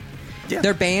twins. Yeah.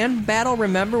 Their band battle,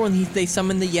 remember when they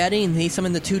summoned the Yeti and they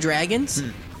summoned the two dragons?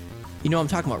 You know what I'm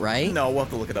talking about, right? No, we'll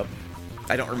have to look it up.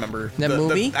 I don't remember. That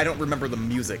movie? I don't remember the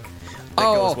music that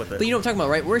goes with it. But you know what I'm talking about,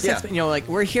 right?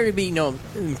 We're here to be,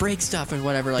 break stuff and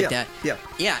whatever like that. Yeah.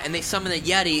 Yeah, and they summon the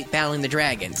Yeti battling the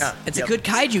dragons. It's a yep. good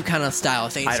kaiju kind of style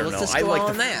thing, I so don't let's know. just go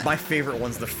on that. My favorite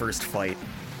one's the first fight.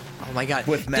 Oh my god.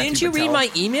 With Matthew Didn't you Patel. read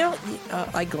my email?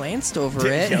 I glanced over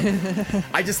it. Yep.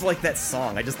 I just like that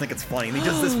song. I just think it's funny. And he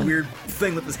does this weird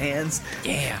thing with his hands.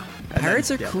 Yeah. And Pirates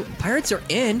then, are cool. Pirates are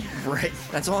in. Right.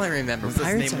 That's all I remember.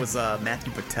 His name was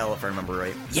Matthew Patel, if I remember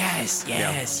right. Yes.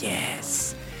 Yes.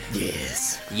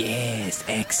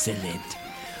 Excellent.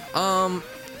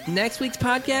 Next week's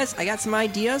podcast, I got some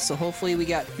ideas, so hopefully we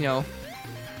got, it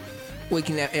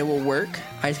will work.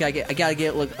 I gotta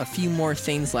get a few more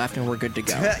things left, and we're good to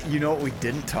go. You know what we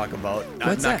didn't talk about? What's I'm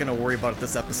not that? going to worry about it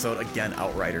this episode again.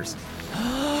 Outriders.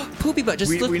 Poopy butt.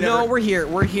 We're here.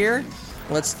 We're here.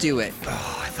 Let's do it.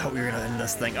 Oh, I thought we were going to end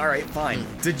this thing. All right, fine.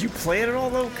 Did you play it at all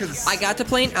though? Because I got to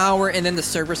play an hour, and then the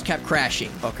servers kept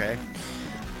crashing. Okay.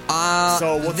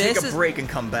 So we'll take a break and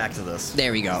come back to this.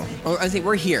 There we go. I think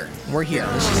we're here. We're here.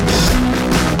 Let's just...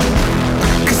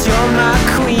 'Cause you're my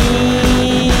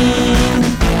queen.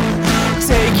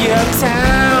 Take you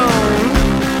uptown.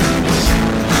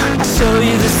 I'll show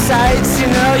you the sights you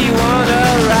know you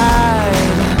wanna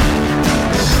ride.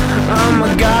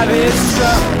 garbage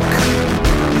truck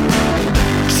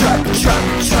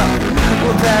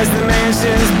will pass the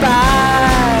mansions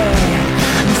by,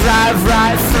 drive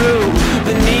right through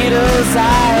the needle's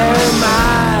eye.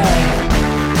 My.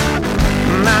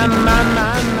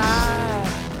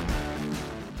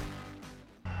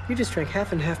 You just drank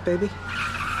half and half, baby.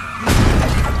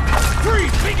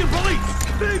 Freeze! Vegan police!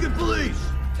 Vegan police!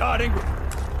 Todd Ingram.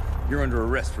 You're under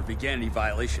arrest for veganity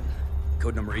violation.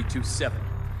 Code number 827.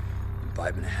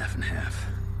 Imbibe and half and half.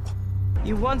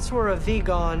 You once were a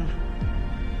vegan,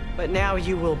 but now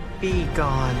you will be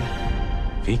gone.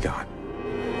 Vegan?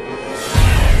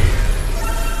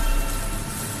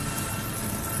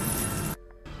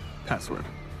 Password.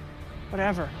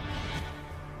 Whatever.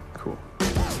 Cool.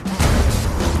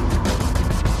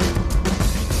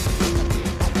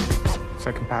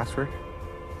 Second password.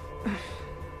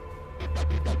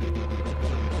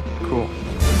 Cool.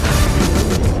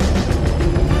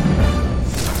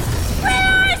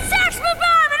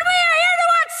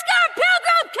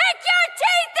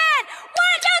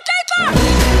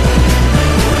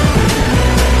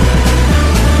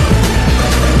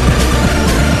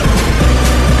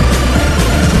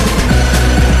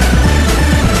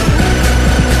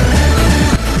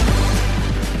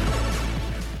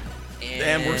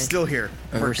 And we're still here.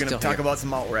 We're going to talk about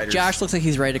some Outriders. Josh looks like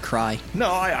he's ready to cry.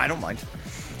 No, I don't mind.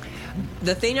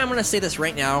 The thing I'm going to say this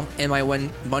right now, and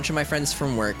when a bunch of my friends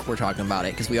from work were talking about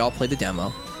it, because we all played the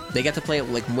demo. They got to play it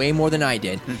like way more than I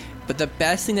did. But the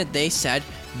best thing that they said,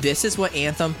 this is what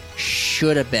Anthem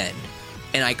should have been.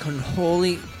 And I can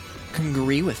wholly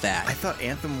agree with that. I thought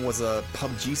Anthem was a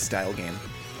PUBG style game.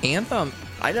 Anthem?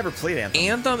 I never played Anthem.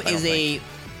 Anthem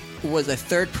was a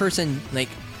third person like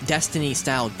Destiny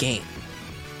style game.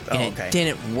 And it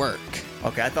didn't work.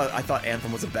 Okay, I thought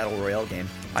Anthem was a battle royale game.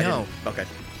 No. Okay.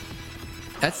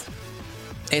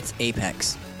 It's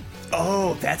Apex.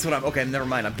 Oh, that's what okay, never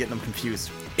mind. I'm getting them confused.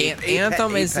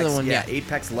 Anthem is the one, yeah.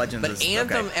 Apex Legends But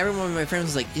Anthem, every one of my friends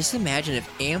was like, just imagine if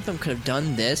Anthem could have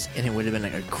done this, and it would have been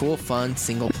like a cool, fun,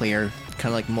 single-player, kind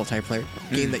of like multiplayer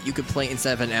game that you could play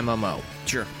instead of an MMO.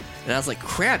 Sure. And I was like,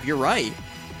 crap, you're right.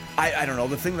 I don't know.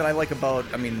 The thing that I like about,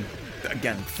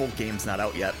 again, full game's not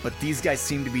out yet, but these guys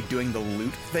seem to be doing the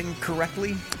loot thing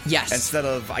correctly. Yes. Instead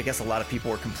of, I guess a lot of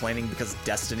people are complaining because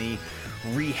Destiny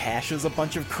rehashes a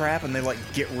bunch of crap and they like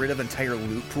get rid of entire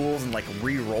loot pools and like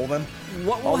re-roll them.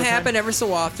 What will happen ever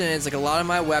so often is like a lot of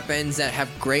my weapons that have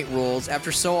great rules,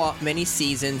 after so many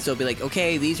seasons, they'll be like,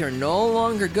 okay, these are no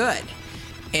longer good.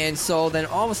 And so then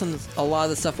all of a sudden, a lot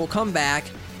of the stuff will come back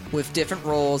with different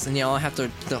roles, and I'll have to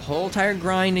the whole entire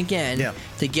grind again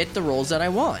to get the roles that I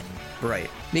want. Right.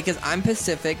 Because I'm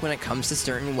Pacific when it comes to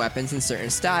certain weapons and certain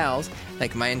styles,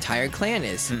 like my entire clan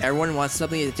is. Everyone wants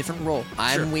something a different role.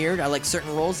 I'm weird. I like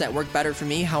certain roles that work better for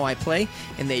me, how I play,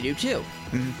 and they do too.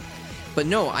 But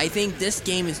no, I think this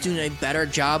game is doing a better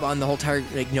job on the whole entire,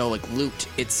 loot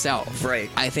itself. Right.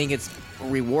 I think it's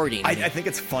rewarding. I think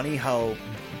it's funny how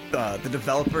the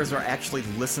developers are actually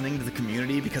listening to the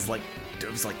community, because like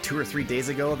it was like 2 or 3 days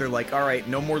ago, they're like, all right,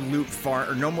 no more loot farm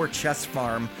or no more chest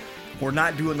farm. We're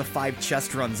not doing the 5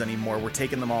 chest runs anymore. We're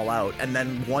taking them all out. And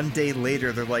then 1 day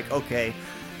later, they're like, okay,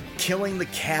 killing the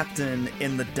captain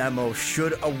in the demo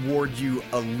should award you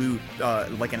a loot,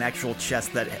 like an actual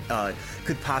chest that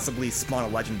could possibly spawn a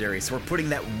legendary. So we're putting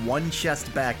that 1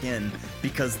 chest back in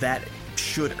because that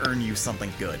should earn you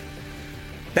something good.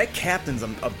 That captain's a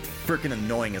freaking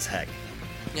annoying as heck.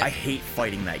 Yeah. I hate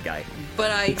fighting that guy.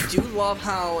 But I do love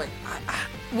how...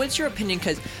 what's your opinion?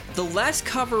 Because the less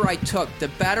cover I took, the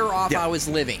better off I was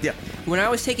living. Yeah. When I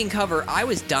was taking cover, I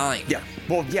was dying. Yeah.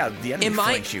 Well, yeah, the enemy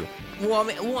flanks you.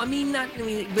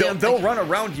 They'll run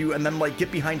around you and then like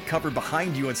get behind cover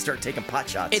behind you and start taking pot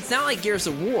shots. It's not like Gears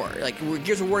of War. Like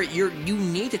Gears of War, you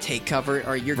need to take cover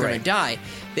or you're gonna die.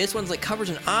 This one's like cover's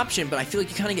an option, but I feel like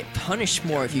you kind of get punished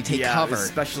more if you take cover.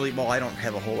 Especially, I don't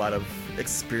have a whole lot of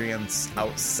experience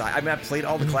outside. I mean, I've played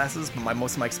all the classes, but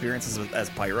most of my experience is as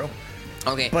Pyro.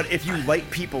 Okay. But if you light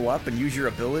people up and use your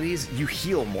abilities, you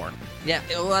heal more. Yeah,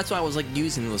 well, that's why I was like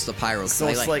using the Pyro. So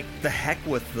it's like the heck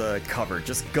with the cover.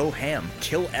 Just go ham.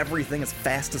 Kill everything as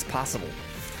fast as possible.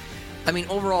 I mean,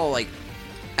 overall, like,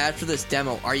 after this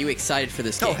demo, are you excited for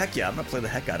this game? Oh, heck yeah. I'm going to play the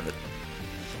heck out of it.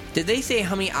 Did they say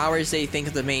how many hours they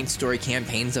think the main story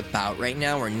campaign's about right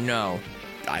now, or no?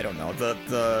 I don't know.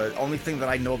 The only thing that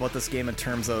I know about this game in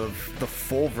terms of the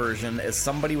full version is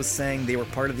somebody was saying they were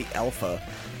part of the alpha.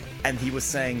 And he was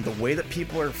saying the way that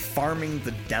people are farming the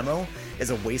demo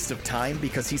is a waste of time,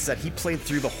 because he said he played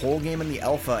through the whole game in the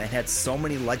alpha and had so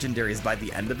many legendaries by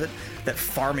the end of it that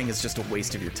farming is just a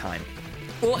waste of your time.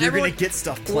 Well, you're going to get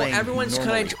stuff playing. Well, everyone's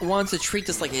kind of wants to treat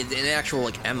this like an actual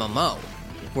like MMO.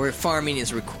 where farming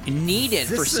is needed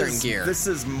for certain gear. This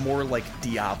is more like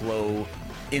Diablo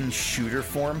in shooter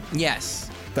form. Yes.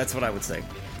 That's what I would say.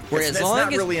 Where It's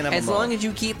not really an MMO. as long as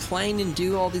you keep playing and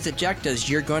do all these objectives,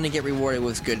 you're going to get rewarded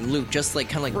with good loot, just like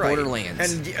kind of like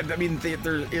Borderlands. And I mean,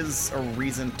 there is a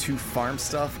reason to farm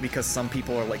stuff because some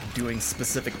people are like doing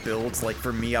specific builds. Like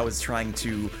for me, I was trying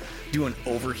to do an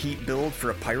overheat build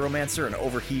for a pyromancer. An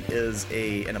overheat is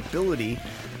an ability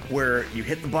where you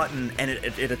hit the button and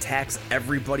it attacks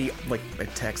everybody. Like it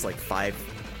attacks like five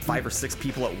or six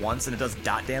people at once, and it does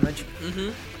dot damage.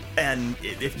 Mm-hmm. And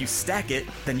if you stack it,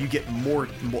 then you get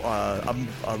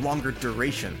a longer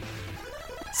duration.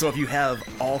 So if you have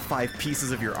all 5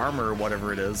 pieces of your armor or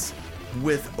whatever it is,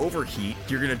 with overheat,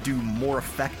 you're going to do more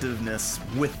effectiveness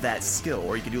with that skill.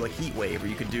 Or you could do like heat wave, or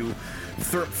you could do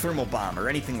thermal bomb, or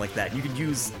anything like that. You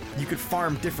could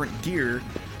farm different gear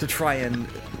to try and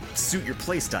suit your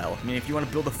playstyle. I mean, if you want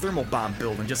to build a thermal bomb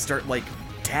build and just start like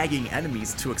tagging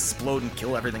enemies to explode and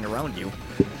kill everything around you,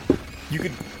 you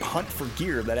could hunt for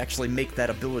gear that actually make that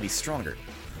ability stronger.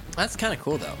 That's kind of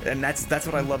cool, though. And that's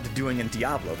what I loved doing in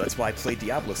Diablo. That's why I played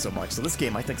Diablo so much. So this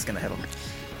game, I think, is going to have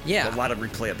a lot of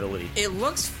replayability. It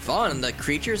looks fun. The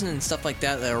creatures and stuff like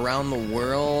that around the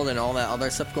world and all that other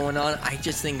stuff going on. I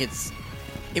just think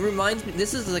it reminds me.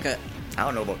 This is like a. I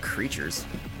don't know about creatures.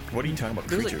 What are you talking about,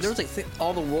 creatures? There's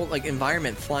all the world, like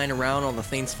environment flying around, all the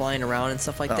things flying around and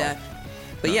stuff like that.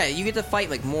 But yeah, you get to fight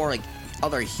like more like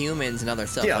other humans and other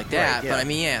stuff like that. Right, yeah. But I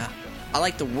mean, yeah, I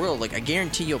like the world. Like I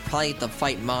guarantee you'll probably get to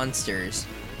fight monsters.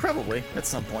 Probably at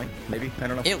some point, maybe. I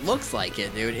don't know. It looks like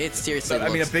it, dude. It seriously. But,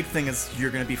 I mean, a big thing is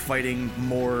you're going to be fighting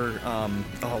more.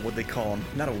 What they call them?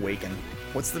 Not Awaken.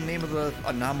 What's the name of the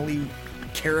anomaly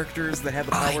characters that have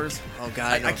the powers?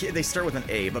 God, I can't, they start with an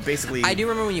A, but basically. I do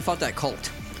remember when you fought that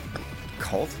cult.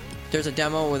 Cult? There's a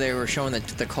demo where they were showing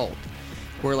the cult,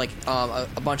 where like a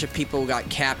bunch of people got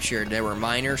captured. They were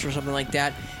miners or something like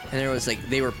that, and there was like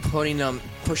they were pushing them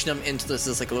into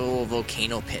this like little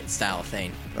volcano pit style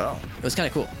thing. Oh, it was kind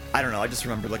of cool. I don't know. I just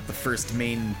remember like the first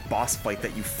main boss fight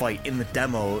that you fight in the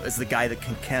demo is the guy that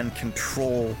can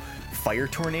control fire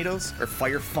tornadoes or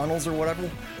fire funnels or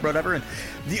whatever. And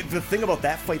the thing about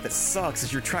that fight that sucks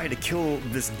is you're trying to kill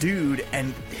this dude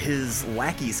and his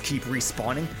lackeys keep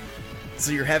respawning.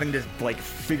 So you're having to like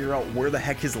figure out where the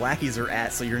heck his lackeys are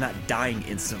at, so you're not dying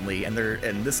instantly. And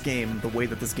this game, the way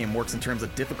that this game works in terms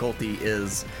of difficulty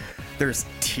is there's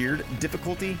tiered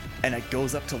difficulty, and it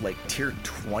goes up to like tier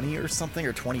 20 or something,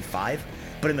 or 25.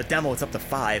 But in the demo, it's up to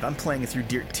 5. I'm playing it through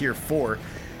tier 4.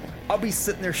 I'll be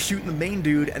sitting there shooting the main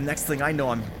dude, and next thing I know,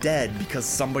 I'm dead because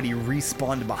somebody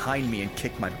respawned behind me and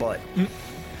kicked my butt.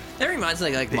 That reminds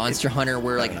me like Monster Hunter,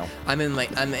 where like I'm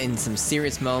in some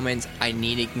serious moments. I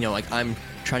need to, like I'm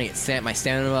trying to get my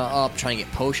stamina up, trying to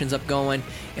get potions up going,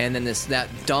 and then that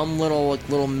dumb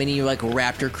little mini like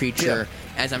raptor creature.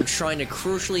 As I'm trying to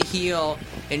crucially heal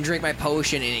and drink my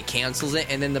potion, and it cancels it,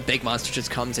 and then the big monster just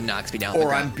comes and knocks me down.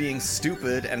 Or I'm being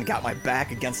stupid and got my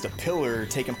back against a pillar,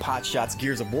 taking pot shots,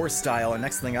 Gears of War style, and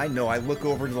next thing I know, I look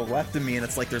over to the left of me, and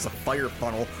it's like there's a fire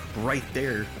funnel right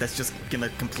there that's just gonna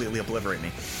completely obliterate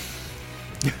me.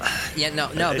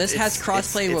 This has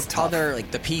crossplay with tough. Other like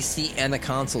the PC and the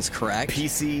consoles, correct?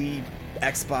 PC,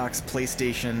 Xbox,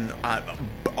 PlayStation,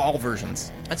 all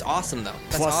versions. That's awesome, though.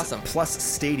 That's awesome. Plus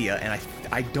Stadia, and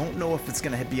I don't know if it's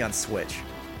going to be on Switch.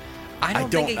 I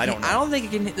don't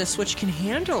think the Switch can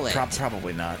handle it.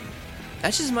 Probably not.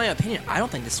 That's just my opinion. I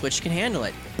don't think the Switch can handle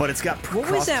it. But it's got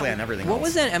crossplay and everything. What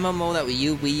was that MMO that we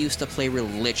used to play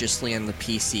religiously on the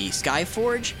PC?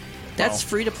 Skyforge? That's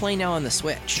free to play now on the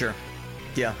Switch. Sure.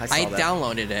 Yeah, I saw that. I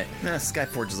downloaded it.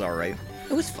 Skyforge is all right.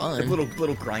 It was fun. A little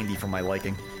grindy for my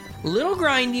liking. Little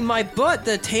grindy, my butt.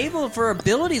 The table for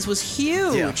abilities was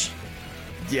huge.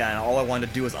 Yeah, and all I wanted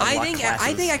to do was unlock classes.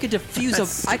 I think I could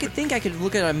defuse I could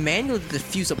look at a manual to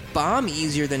defuse a bomb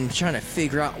easier than trying to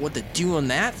figure out what to do on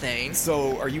that thing.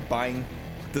 So, are you buying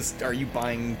this? Are you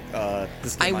buying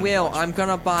this game? I will. I'm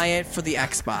gonna buy it for the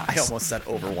Xbox. I almost said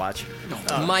Overwatch.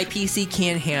 My PC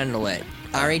can't handle it.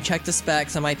 I already checked the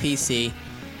specs on my PC.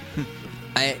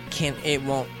 It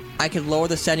won't. I could lower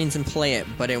the settings and play it,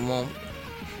 but it won't.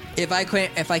 If I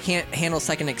can't handle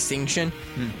Second Extinction,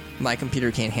 my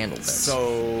computer can't handle this.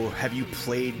 So, have you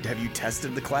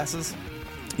tested the classes?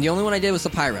 The only one I did was the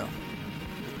Pyro.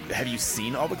 Have you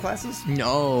seen all the classes?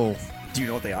 No. Do you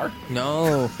know what they are?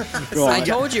 No. I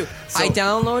told you. I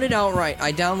downloaded outright.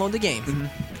 I downloaded the game.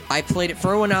 Mm-hmm. I played it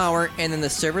for 1 hour, and then the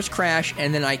servers crashed,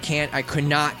 and then I could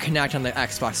not connect on the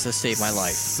Xbox to save my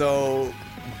life. So,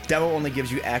 demo only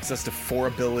gives you access to 4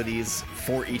 abilities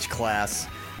for each class.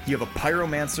 You have a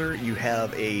Pyromancer, you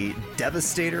have a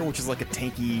Devastator, which is like a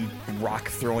tanky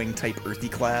rock-throwing type earthy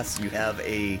class. You have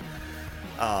a...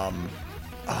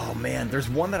 oh man, there's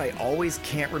one that I always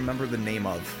can't remember the name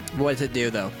of. What does it do,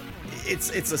 though? It's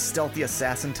a stealthy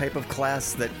assassin type of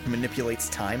class that manipulates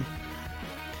time.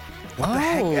 What the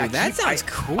heck? That sounds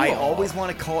cool. I always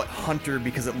want to call it Hunter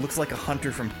because it looks like a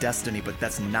hunter from Destiny, but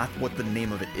that's not what the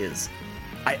name of it is.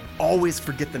 I always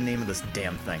forget the name of this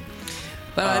damn thing.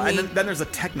 But I mean, and then there's a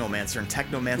Technomancer, and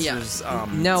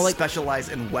Technomancers specialize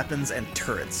in weapons and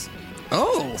turrets.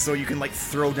 Oh! So you can, like,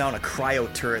 throw down a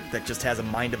cryo turret that just has a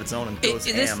mind of its own and goes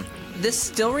ham. This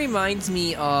still reminds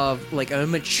me of, like, a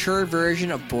mature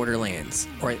version of Borderlands,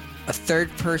 or a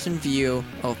third-person view,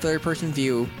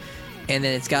 and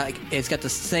then it's got the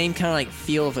same kind of, like,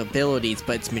 feel of abilities,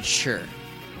 but it's mature.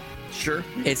 Sure.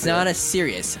 It's not as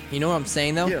serious. You know what I'm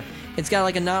saying, though? Yeah. It's got,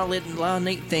 like, a lot of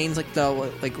neat things, like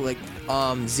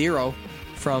Zero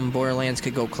from Borderlands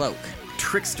could go Cloak.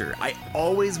 Trickster. I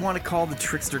always want to call the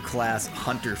Trickster class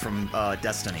Hunter from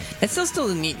Destiny. It's still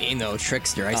a neat name, though,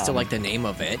 Trickster. I still like the name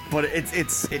of it. But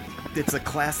it's a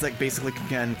class that basically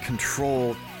can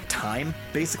control time.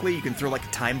 Basically, you can throw like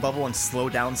a time bubble and slow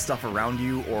down stuff around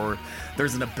you, or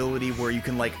there's an ability where you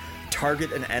can like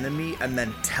target an enemy and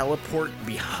then teleport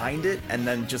behind it and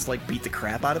then just like beat the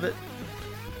crap out of it.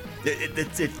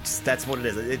 That's what it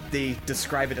is. They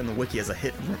describe it in the wiki as a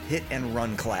hit and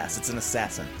run class. It's an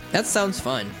assassin. That sounds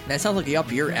fun. That sounds like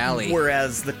up your alley.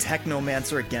 Whereas the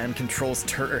Technomancer again controls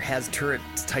has turret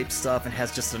type stuff and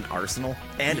has just an arsenal,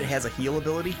 and it has a heal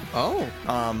ability. Oh.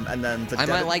 And then I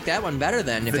might like that one better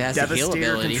then if it has a heal ability. The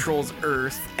Devastator controls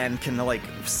Earth and can like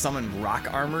summon rock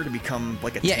armor to become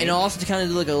like a tank. And also to kind of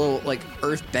do like a little like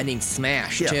earth bending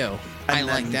smash too. I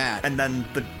like that. And then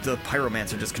the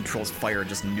Pyromancer just controls fire and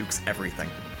just nukes everything.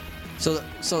 So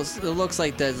it looks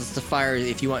like the fire.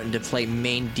 If you want to play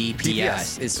main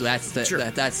DPS,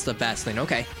 that's the best thing.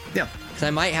 Okay. Yeah. Because I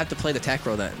might have to play the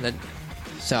Techro then.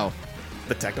 So.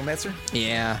 The Technomancer?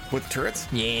 Yeah. With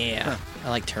turrets? Yeah. Huh. I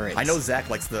like turrets. I know Zach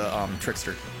likes the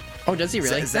Trickster. Oh, does he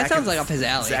really? That sounds like up his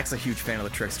alley. Zach's a huge fan of the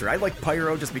Trickster. I like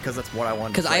Pyro just because that's what I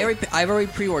wanted to play. Because I've already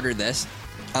pre-ordered this.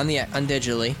 On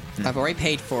digitally. I've already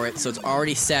paid for it, so it's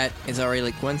already set. It's already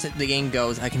like once the game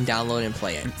goes, I can download and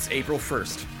play it. It's April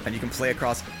 1st, and you can play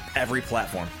across every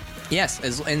platform. Yes,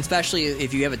 and especially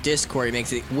if you have a Discord, it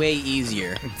makes it way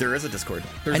easier. There is a Discord.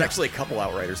 There's actually a couple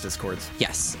Outriders Discords.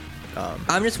 Yes.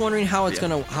 I'm just wondering how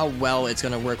well it's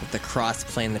gonna work with the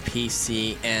cross-play in the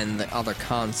PC and the other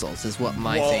consoles. Is what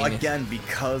my thing. Well, again,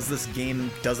 because this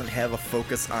game doesn't have a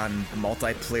focus on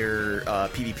multiplayer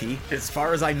PvP, as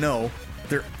far as I know.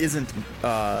 There isn't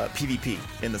PvP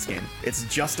in this game. It's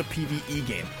just a PvE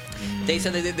game. They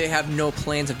said that they have no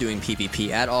plans of doing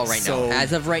PvP at all now.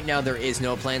 As of right now, there is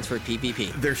no plans for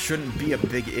PvP. There shouldn't be a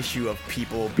big issue of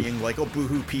people being like, oh,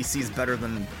 boohoo, PC's better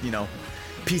than,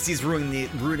 PC's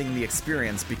ruining the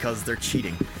experience because they're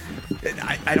cheating.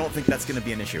 I don't think that's going to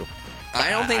be an issue. I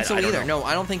don't think so either. No,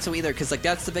 I don't think so either. Because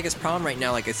that's the biggest problem right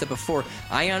now. Like I said before,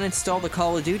 I uninstalled the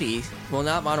Call of Duty. Well,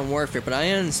 not Modern Warfare, but I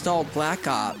uninstalled Black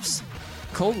Ops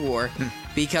Cold War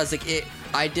because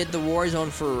I did the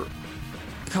Warzone for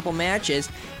a couple matches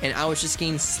and I was just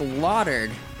getting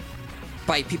slaughtered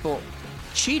by people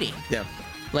cheating. Yeah.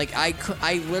 Like I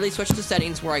literally switched the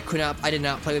settings where I did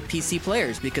not play with PC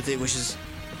players because it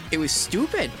was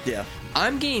stupid. Yeah.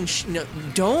 I'm getting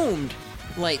domed.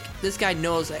 Like this guy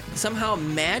knows somehow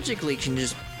magically can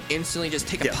just instantly just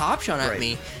take a pop shot at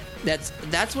me. That's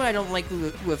what I don't like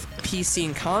with PC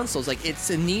and consoles. Like it's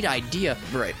a neat idea,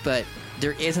 right? But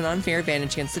there is an unfair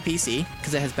advantage against the PC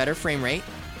because it has better frame rate.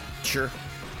 Sure.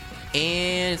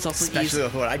 And it's also especially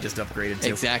with what I just upgraded to.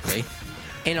 Exactly.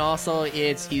 And also,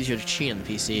 it's easier to cheat on the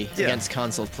PC against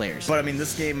console players. But I mean,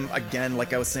 this game, again,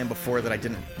 like I was saying before that I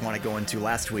didn't want to go into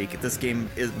last week, this game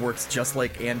works just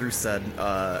like Andrew said.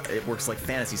 It works like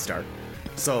Phantasy Star.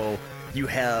 So you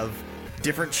have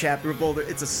different chapters. Well,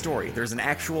 it's a story. There's an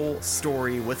actual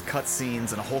story with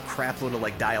cutscenes and a whole crapload of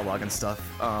like dialogue and stuff.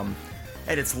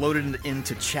 And it's loaded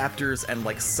into chapters and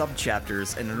like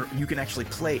sub-chapters, and you can actually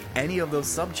play any of those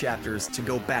sub-chapters to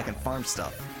go back and farm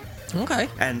stuff. Okay.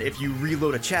 And if you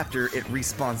reload a chapter, it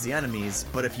respawns the enemies,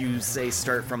 but if you, say,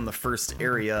 start from the first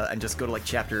area and just go to like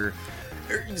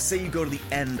say you go to the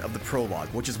end of the prologue,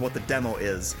 which is what the demo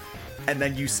is, and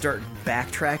then you start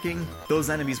backtracking,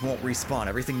 those enemies won't respawn.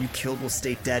 Everything you killed will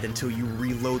stay dead until you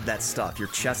reload that stuff. Your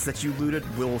chests that you looted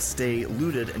will stay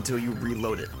looted until you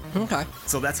reload it. Okay.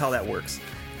 So that's how that works.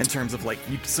 In terms of like,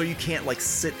 you can't like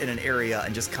sit in an area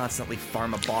and just constantly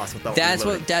farm a boss without That's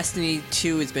reloading. what Destiny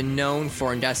 2 has been known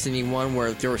for in Destiny 1,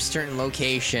 where there was a certain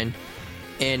location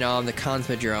in the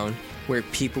Cosmodrome where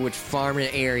people would farm an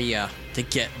area to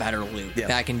get better loot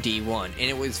back in D1. And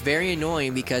it was very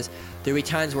annoying because there would be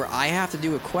times where I have to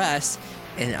do a quest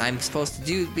and I'm supposed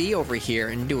to be over here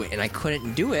and do it, and I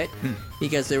couldn't do it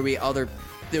because there was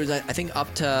I think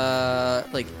up to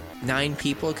like 9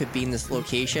 people could be in this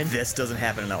location. This doesn't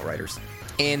happen in Outriders.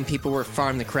 And people were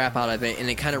farming the crap out of it, and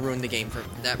it kind of ruined the game for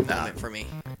that moment for me.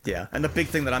 Yeah, and the big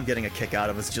thing that I'm getting a kick out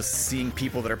of is just seeing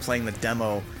people that are playing the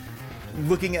demo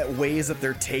looking at ways that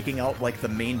they're taking out like the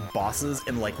main bosses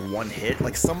in like one hit.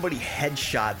 Like somebody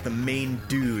headshot the main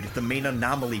dude, the main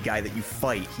anomaly guy that you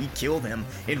fight. He killed him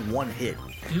in one hit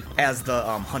as the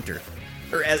hunter,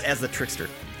 or as the trickster.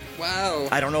 Wow.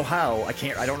 I don't know how.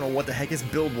 I don't know what the heck his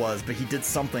build was, but he did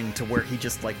something to where he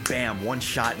just like bam, one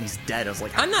shot and he's dead. I was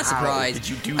like, I'm not surprised. Did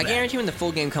you do that? I guarantee when the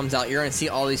full game comes out, you're gonna see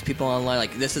all these people online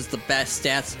like, this is the best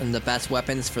stats and the best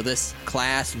weapons for this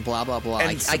class and blah blah blah.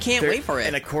 I can't wait for it.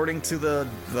 And according to the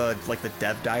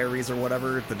dev diaries or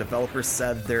whatever, the developers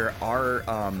said there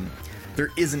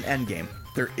is an end game.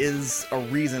 There is a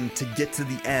reason to get to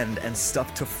the end and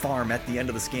stuff to farm at the end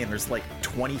of this game. There's like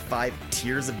 25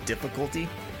 tiers of difficulty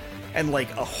and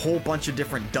like a whole bunch of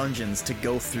different dungeons to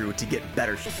go through to get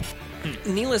better.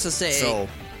 Needless to say,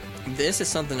 this is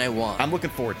something I want. I'm looking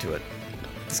forward to it.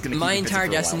 My entire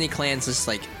Destiny clan's just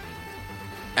like,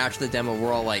 after the demo,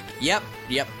 we're all like, yep,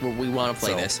 we want to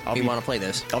play this. We want to play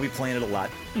this. I'll be playing it a lot.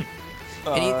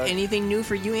 Anything new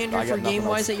for you, Andrew, for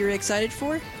game-wise that you're excited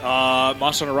for?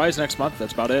 Monster Hunter Rise next month.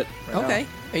 That's about it. Okay.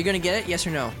 Are you going to get it? Yes or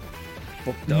no?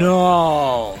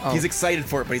 No. He's excited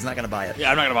for it, but he's not going to buy it.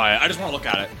 Yeah, I'm not going to buy it. I just want to look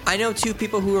at it. I know 2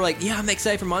 people who are like, yeah, I'm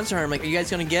excited for Monster Hunter. I'm like, are you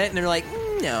guys going to get it? And they're like,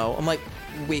 no. I'm like,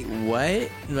 wait, what? And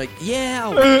they're like, yeah,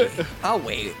 I'll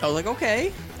wait. I was like,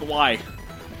 okay. Why?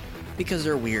 Because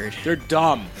they're weird. They're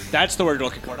dumb. That's the word you're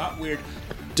looking for. Not weird.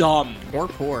 Dumb. Or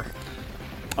poor.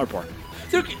 Or poor.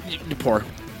 They're poor.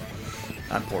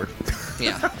 I'm poor.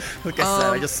 Yeah. Like I said,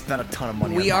 I just spent a ton of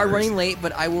money on We are Mars. running late,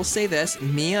 but I will say this.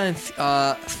 Me and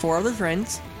 4 other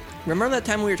friends, remember that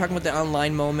time we were talking about the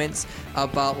online moments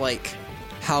about, like,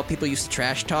 how people used to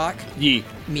trash talk? Me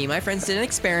and my friends did an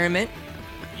experiment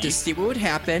to see what would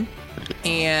happen,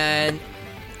 and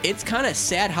it's kind of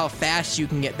sad how fast you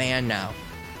can get banned now.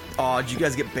 Oh, did you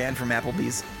guys get banned from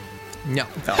Applebee's? No.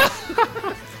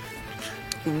 Oh.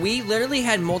 We literally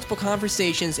had multiple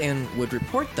conversations and would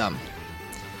report them.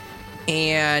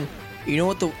 And you know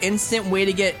what the instant way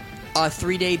to get a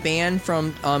 3-day ban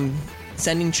from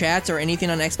sending chats or anything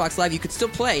on Xbox Live? You could still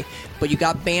play, but you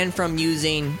got banned from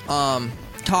using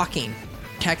talking,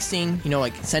 texting,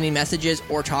 like sending messages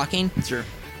or talking. Sure.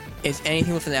 It's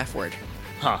anything with an F word.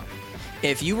 Huh.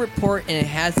 If you report and it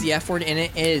has the F word in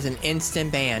it, it is an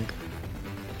instant ban.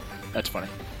 That's funny.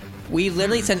 We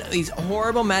literally sent these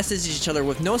horrible messages to each other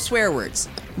with no swear words.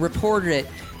 Reported it.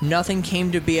 Nothing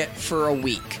came to be it for a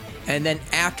week. And then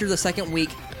after the second week,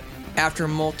 after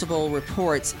multiple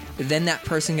reports, then that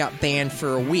person got banned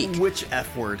for a week. Which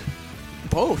F word?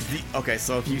 Both. Okay,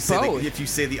 so if you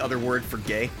say the other word for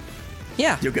gay,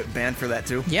 yeah, you'll get banned for that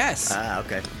too? Yes. Ah,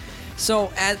 okay.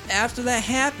 So after that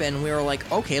happened, we were like,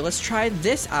 okay, let's try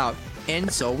this out.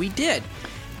 And so we did.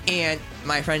 And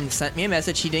my friend sent me a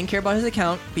message. He didn't care about his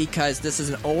account because this is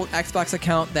an old Xbox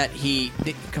account that he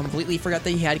completely forgot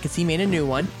that he had because he made a new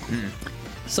one.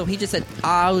 So he just said,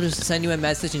 I'll just send you a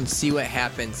message and see what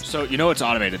happens. So you know it's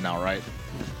automated now, right?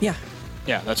 Yeah.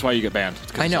 Yeah, that's why you get banned.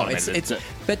 I know. It's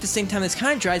but at the same time, this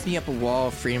kind of drives me up a wall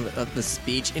of freedom of the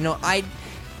speech.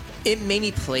 It made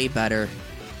me play better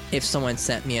if someone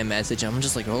sent me a message. I'm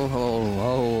just like,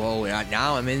 oh,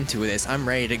 now I'm into this. I'm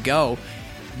ready to go.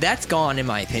 That's gone, in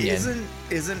my opinion.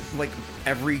 Isn't like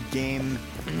every game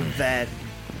that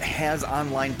has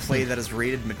online play that is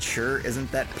rated mature? Isn't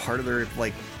that part of their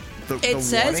like? It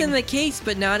says in the case,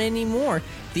 but not anymore.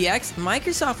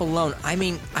 Microsoft alone. I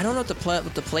mean, I don't know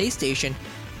with the PlayStation,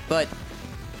 but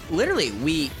literally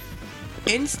we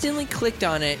instantly clicked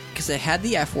on it because it had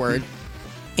the F word,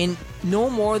 and no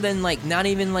more than not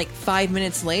even 5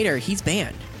 minutes later, he's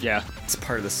banned. Yeah, it's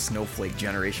part of the snowflake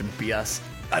generation BS.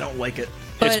 I don't like it.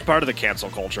 But it's part of the cancel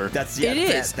culture. That type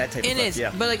of stuff.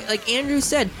 Yeah. But like Andrew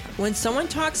said, when someone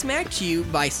talks smack to you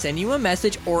by sending you a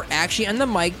message or actually on the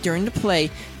mic during the play,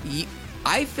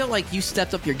 I feel like you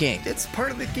stepped up your game. It's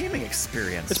part of the gaming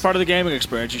experience. It's part of the gaming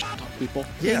experience. You should talk to people.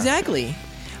 Yeah. Exactly.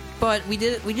 But we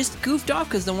just goofed off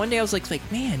because the one day I was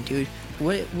like, man, dude,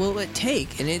 what will it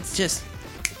take? And it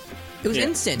was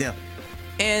instant. Yeah.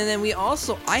 And then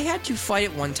I had to fight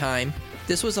it one time.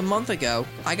 This was a month ago.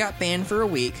 I got banned for a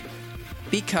week.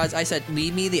 Because I said,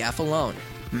 leave me the F alone.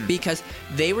 Because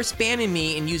they were spamming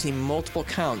me and using multiple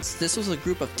counts. This was a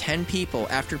group of 10 people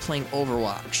after playing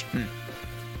Overwatch.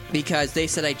 because they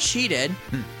said I cheated,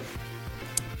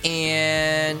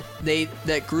 and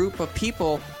that group of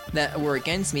people that were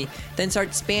against me then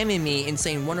started spamming me and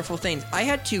saying wonderful things. I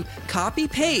had to copy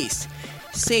paste,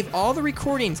 save all the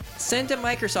recordings, send to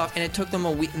Microsoft, and it took them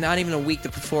a week, not even a week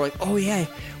before. Like, oh yeah,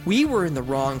 we were in the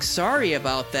wrong. Sorry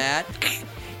about that.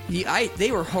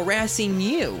 They were harassing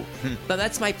you, but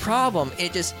that's my problem.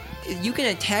 You can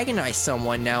antagonize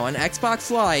someone now on Xbox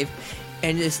Live,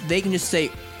 and they can just say,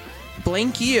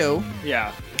 "Blank you."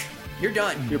 Yeah, you're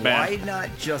done. You're bad. Why not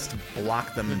just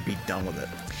block them and be done with it?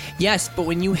 Yes, but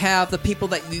when you have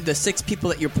the 6 people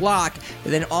that you block,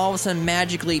 then all of a sudden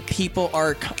magically people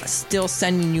are still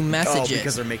sending you messages. Oh,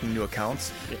 because they're making new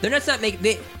accounts? They're not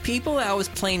making people that I was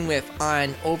playing with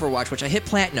on Overwatch, which I hit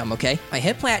platinum. Okay, I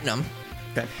hit platinum.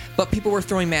 Okay. But people were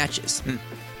throwing matches,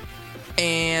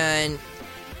 and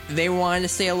they wanted to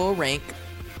stay a low rank.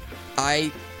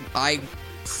 I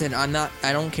said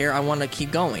I don't care. I want to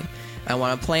keep going. I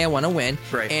want to play. I want to win.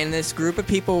 Right. And this group of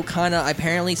people kind of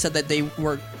apparently said that they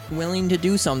were willing to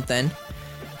do something,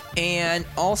 and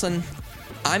all of a sudden,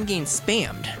 I'm getting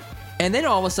spammed. And then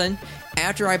all of a sudden,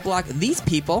 after I block these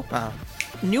people,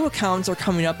 new accounts are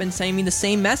coming up and sending me the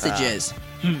same messages.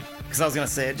 Because I was going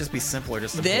to say, it'd just be simpler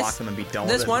just to block them and be done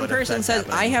with it. This one person says,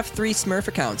 I have 3 Smurf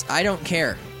accounts. I don't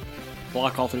care.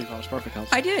 Block all 3 Smurf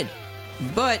accounts. I did.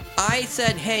 But I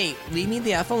said, hey, leave me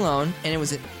the F alone. And it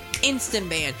was an instant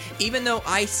ban. Even though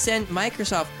I sent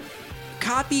Microsoft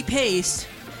copy-paste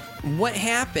what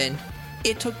happened,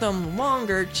 it took them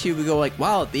longer to go like,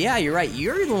 wow, yeah, you're right.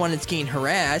 You're the one that's getting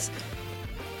harassed.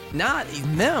 Not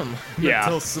them. Yeah.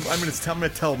 I'm going to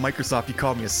tell Microsoft you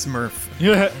called me a Smurf.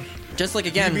 Yeah. Just like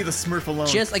again, leave me the Smurf alone.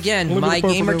 Just again, my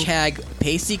gamer tag,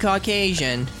 Pasty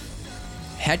Caucasian,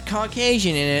 had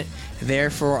Caucasian in it.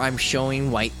 Therefore, I'm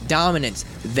showing white dominance.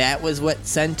 That was what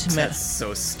sent to me. That's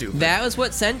so stupid. That was what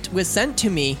was sent to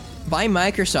me by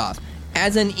Microsoft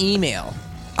as an email.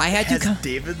 I had Has to.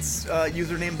 David's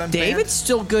username been David's banned?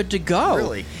 still good to go.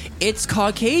 Really? It's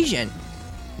Caucasian.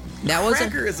 That was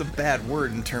Cracker is a bad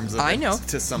word in terms of I know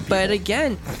to some people. But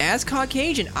again, as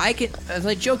Caucasian, as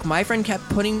a joke, my friend kept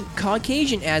putting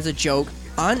Caucasian as a joke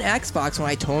on Xbox when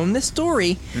I told him this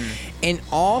story, and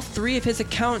all 3 of his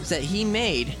accounts that he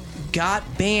made got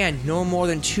banned no more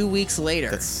than 2 weeks later.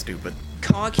 That's stupid.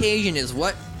 Caucasian is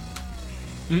what?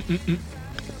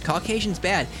 Caucasian's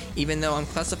bad, even though I'm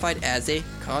classified as a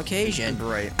Caucasian.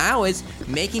 Right. I was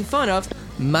making fun of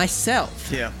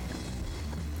myself. Yeah.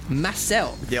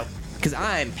 Myself. Yep. Because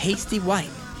I'm pasty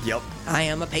white. Yep. I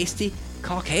am a pasty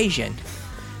Caucasian.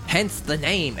 Hence the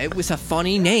name. It was a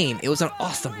funny name. It was an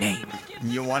awesome name.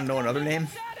 You want to know another name?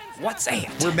 What's that?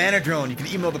 We're Manadrone. You can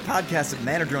email the podcast at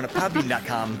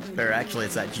manadrone@podbean.com. Or actually,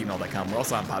 it's at gmail.com. We're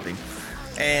also on Podbean.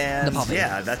 And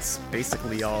yeah, that's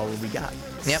basically all we got.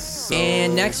 Yep. So...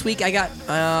 And next week I got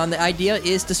the idea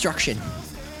is destruction.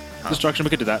 Destruction, we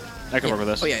could do that. I can work with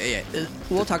this. Oh yeah.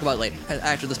 We'll talk about it later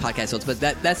after this podcast ends. But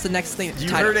that's the next thing.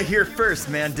 You heard it here first,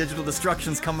 man. Digital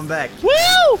Destruction's coming back.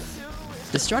 Woo!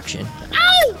 Destruction.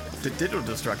 Ow! Digital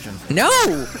Destruction. No!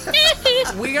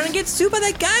 We're gonna get sued by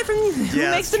that guy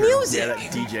who makes the music. Yeah, that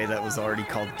DJ that was already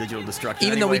called Digital Destruction.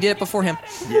 Even though we did it before him.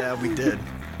 Yeah, we did.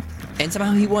 And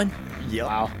somehow he won. Yep.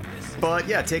 Wow. But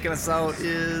yeah, taking us out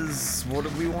is... What do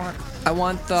we want? I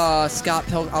want the Scott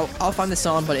Pilgrim... I'll find the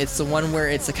song, but it's the one where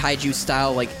it's a kaiju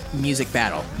style, like, music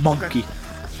battle. Monkey.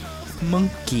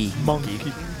 Monkey.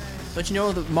 Don't you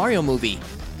know the Mario movie?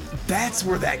 That's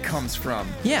where that comes from.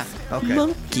 Yeah. Okay.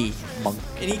 Monkey.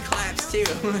 And he claps too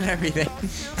and everything.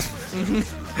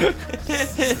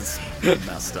 This is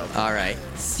messed up. All right.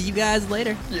 See you guys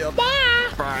later. Yep. Bye.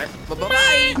 Bye.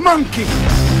 Bye. Monkey.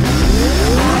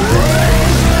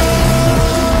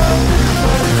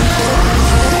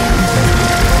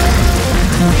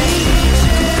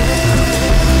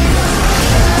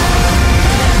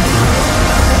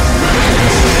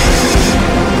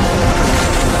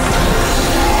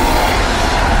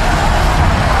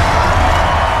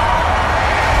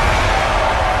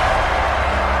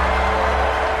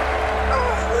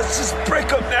 Let's just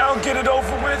break up now and get it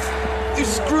over with. You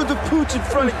screwed the pooch in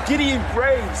front of Gideon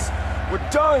Graves. We're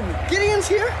done. Gideon's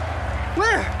here?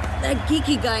 Where? That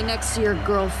geeky guy next to your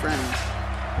girlfriend.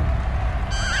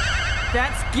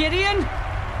 That's Gideon?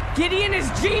 Gideon is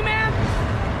G-Man?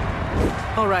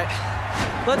 All right,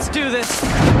 let's do this.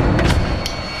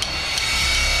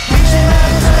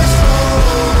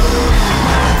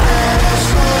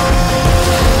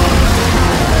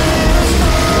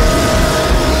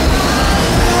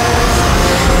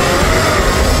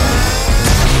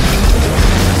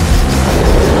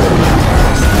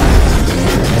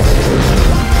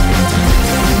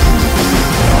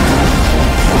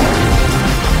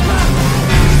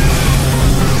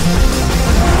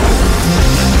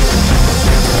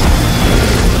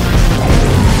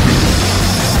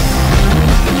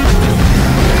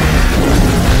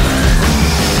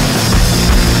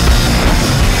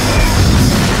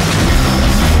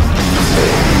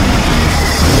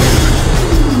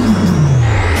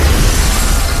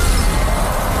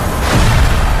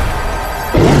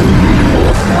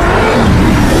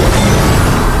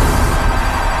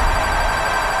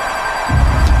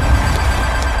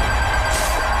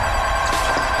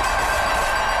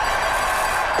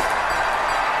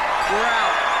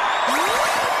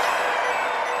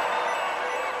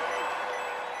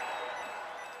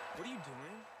 What are you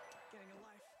doing? Getting a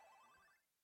life.